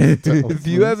Tomes and Talismans. if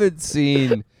you haven't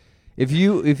seen if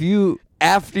you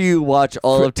after you watch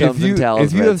all of Tomes and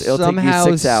Talismans, if you have it'll somehow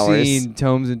take you 6 hours. seen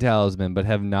Tomes and Talisman but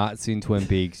have not seen Twin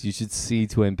Peaks, you should see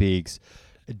Twin Peaks.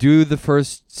 Do the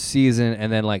first season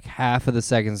and then like half of the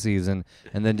second season,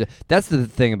 and then that's the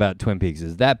thing about Twin Peaks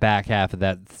is that back half of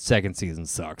that second season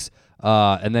sucks.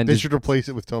 And then They just should replace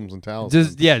it with Tomes and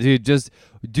Talismans. just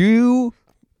do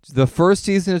the first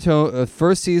season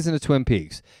of Twin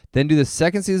Peaks, then do the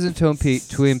second season of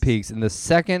Twin Peaks, and the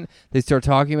second they start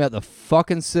talking about the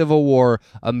fucking Civil War,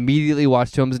 immediately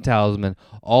watch Tomes and Talisman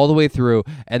all the way through,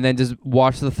 and then just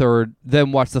watch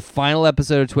then watch the final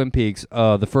episode of Twin Peaks,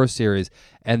 the first series,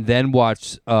 and then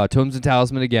watch Tomes and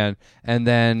Talisman again, and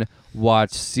then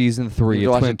watch season 3 You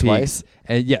of watch Twin it Peaks. twice?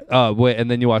 And and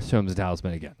then you watch Tomes and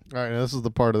Talisman again. All right, now this is the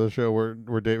part of the show where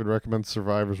David recommends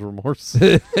Survivor's Remorse.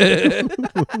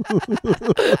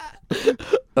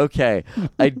 Okay,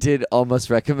 I did almost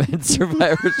recommend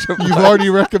Survivor's Remorse. You've already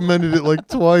recommended it like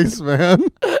twice, man.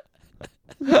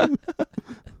 I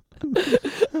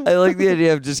like the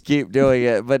idea of just keep doing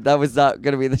it, but that was not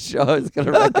going to be the show I was going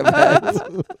to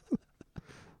recommend.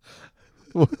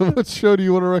 What show do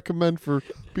you want to recommend for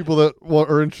People that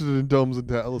are interested in Tomes and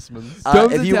Talismans.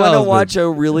 Tomes If and you want to Talismans. watch a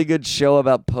really good show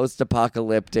about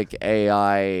post-apocalyptic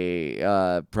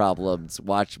AI problems,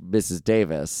 watch Mrs.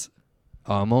 Davis.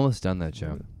 Oh, I'm almost done that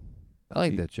show. I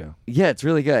like that show. Yeah, it's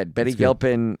really good. Betty It's good.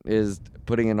 Gilpin is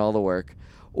putting in all the work.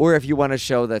 Or if you want a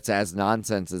show that's as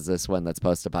nonsense as this one that's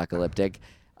post-apocalyptic,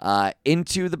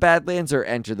 Into the Badlands or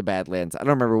Enter the Badlands. I don't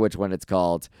remember which one it's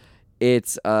called.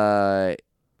 It's like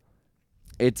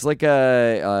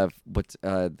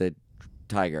the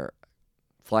tiger,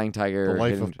 flying tiger. The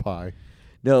Life hidden, of Pi.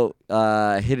 No,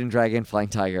 Hidden Dragon, Flying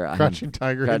Tiger. Crouching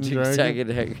Tiger, Crouching Hidden Dragon.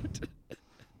 Dragon.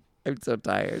 I'm so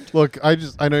tired. Look, I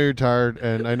know you're tired,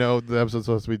 and I know the episode's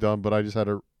supposed to be done, but I just had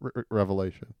a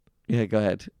revelation. Yeah, go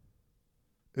ahead.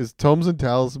 Is Tomes and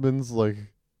Talismans like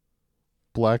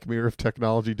Black Mirror if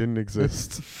technology didn't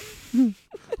exist?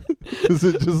 Is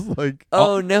it just like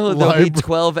Oh no, there'll be libra-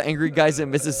 12 angry guys in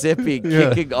Mississippi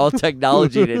Yeah. kicking all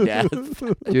technology to death,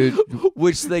 Dude,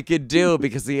 which they could do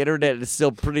because the internet is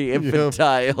still pretty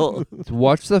infantile.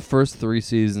 watch the first 3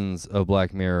 seasons of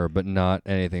Black Mirror, but not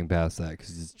anything past that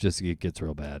because it gets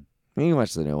real bad. You can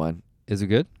watch the new one. Is it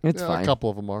good? It's Yeah, fine. a couple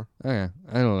of them are. Okay.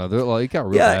 I don't know. It got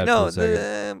real Yeah, bad no, for a second.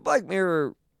 the Black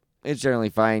Mirror is generally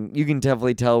fine. You can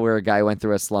definitely tell where a guy went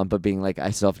through a slump of being like,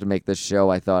 I still have to make this show.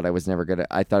 I thought I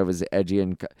thought it was edgy.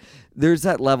 And there's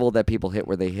that level that people hit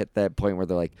where they hit that point where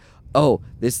they're like, oh,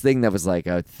 this thing that was like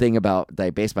a thing about that I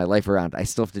based my life around, I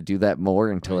still have to do that more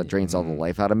until it drains all the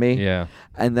life out of me. Yeah.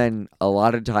 And then a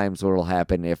lot of times what will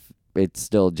happen if it's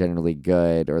still generally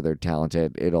good or they're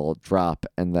talented, it'll drop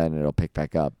and then it'll pick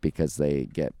back up because they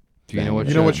get. Do you know what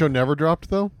You know what show never dropped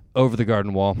though? Over the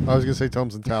Garden Wall. I was gonna say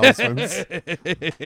Tomes and Talismans.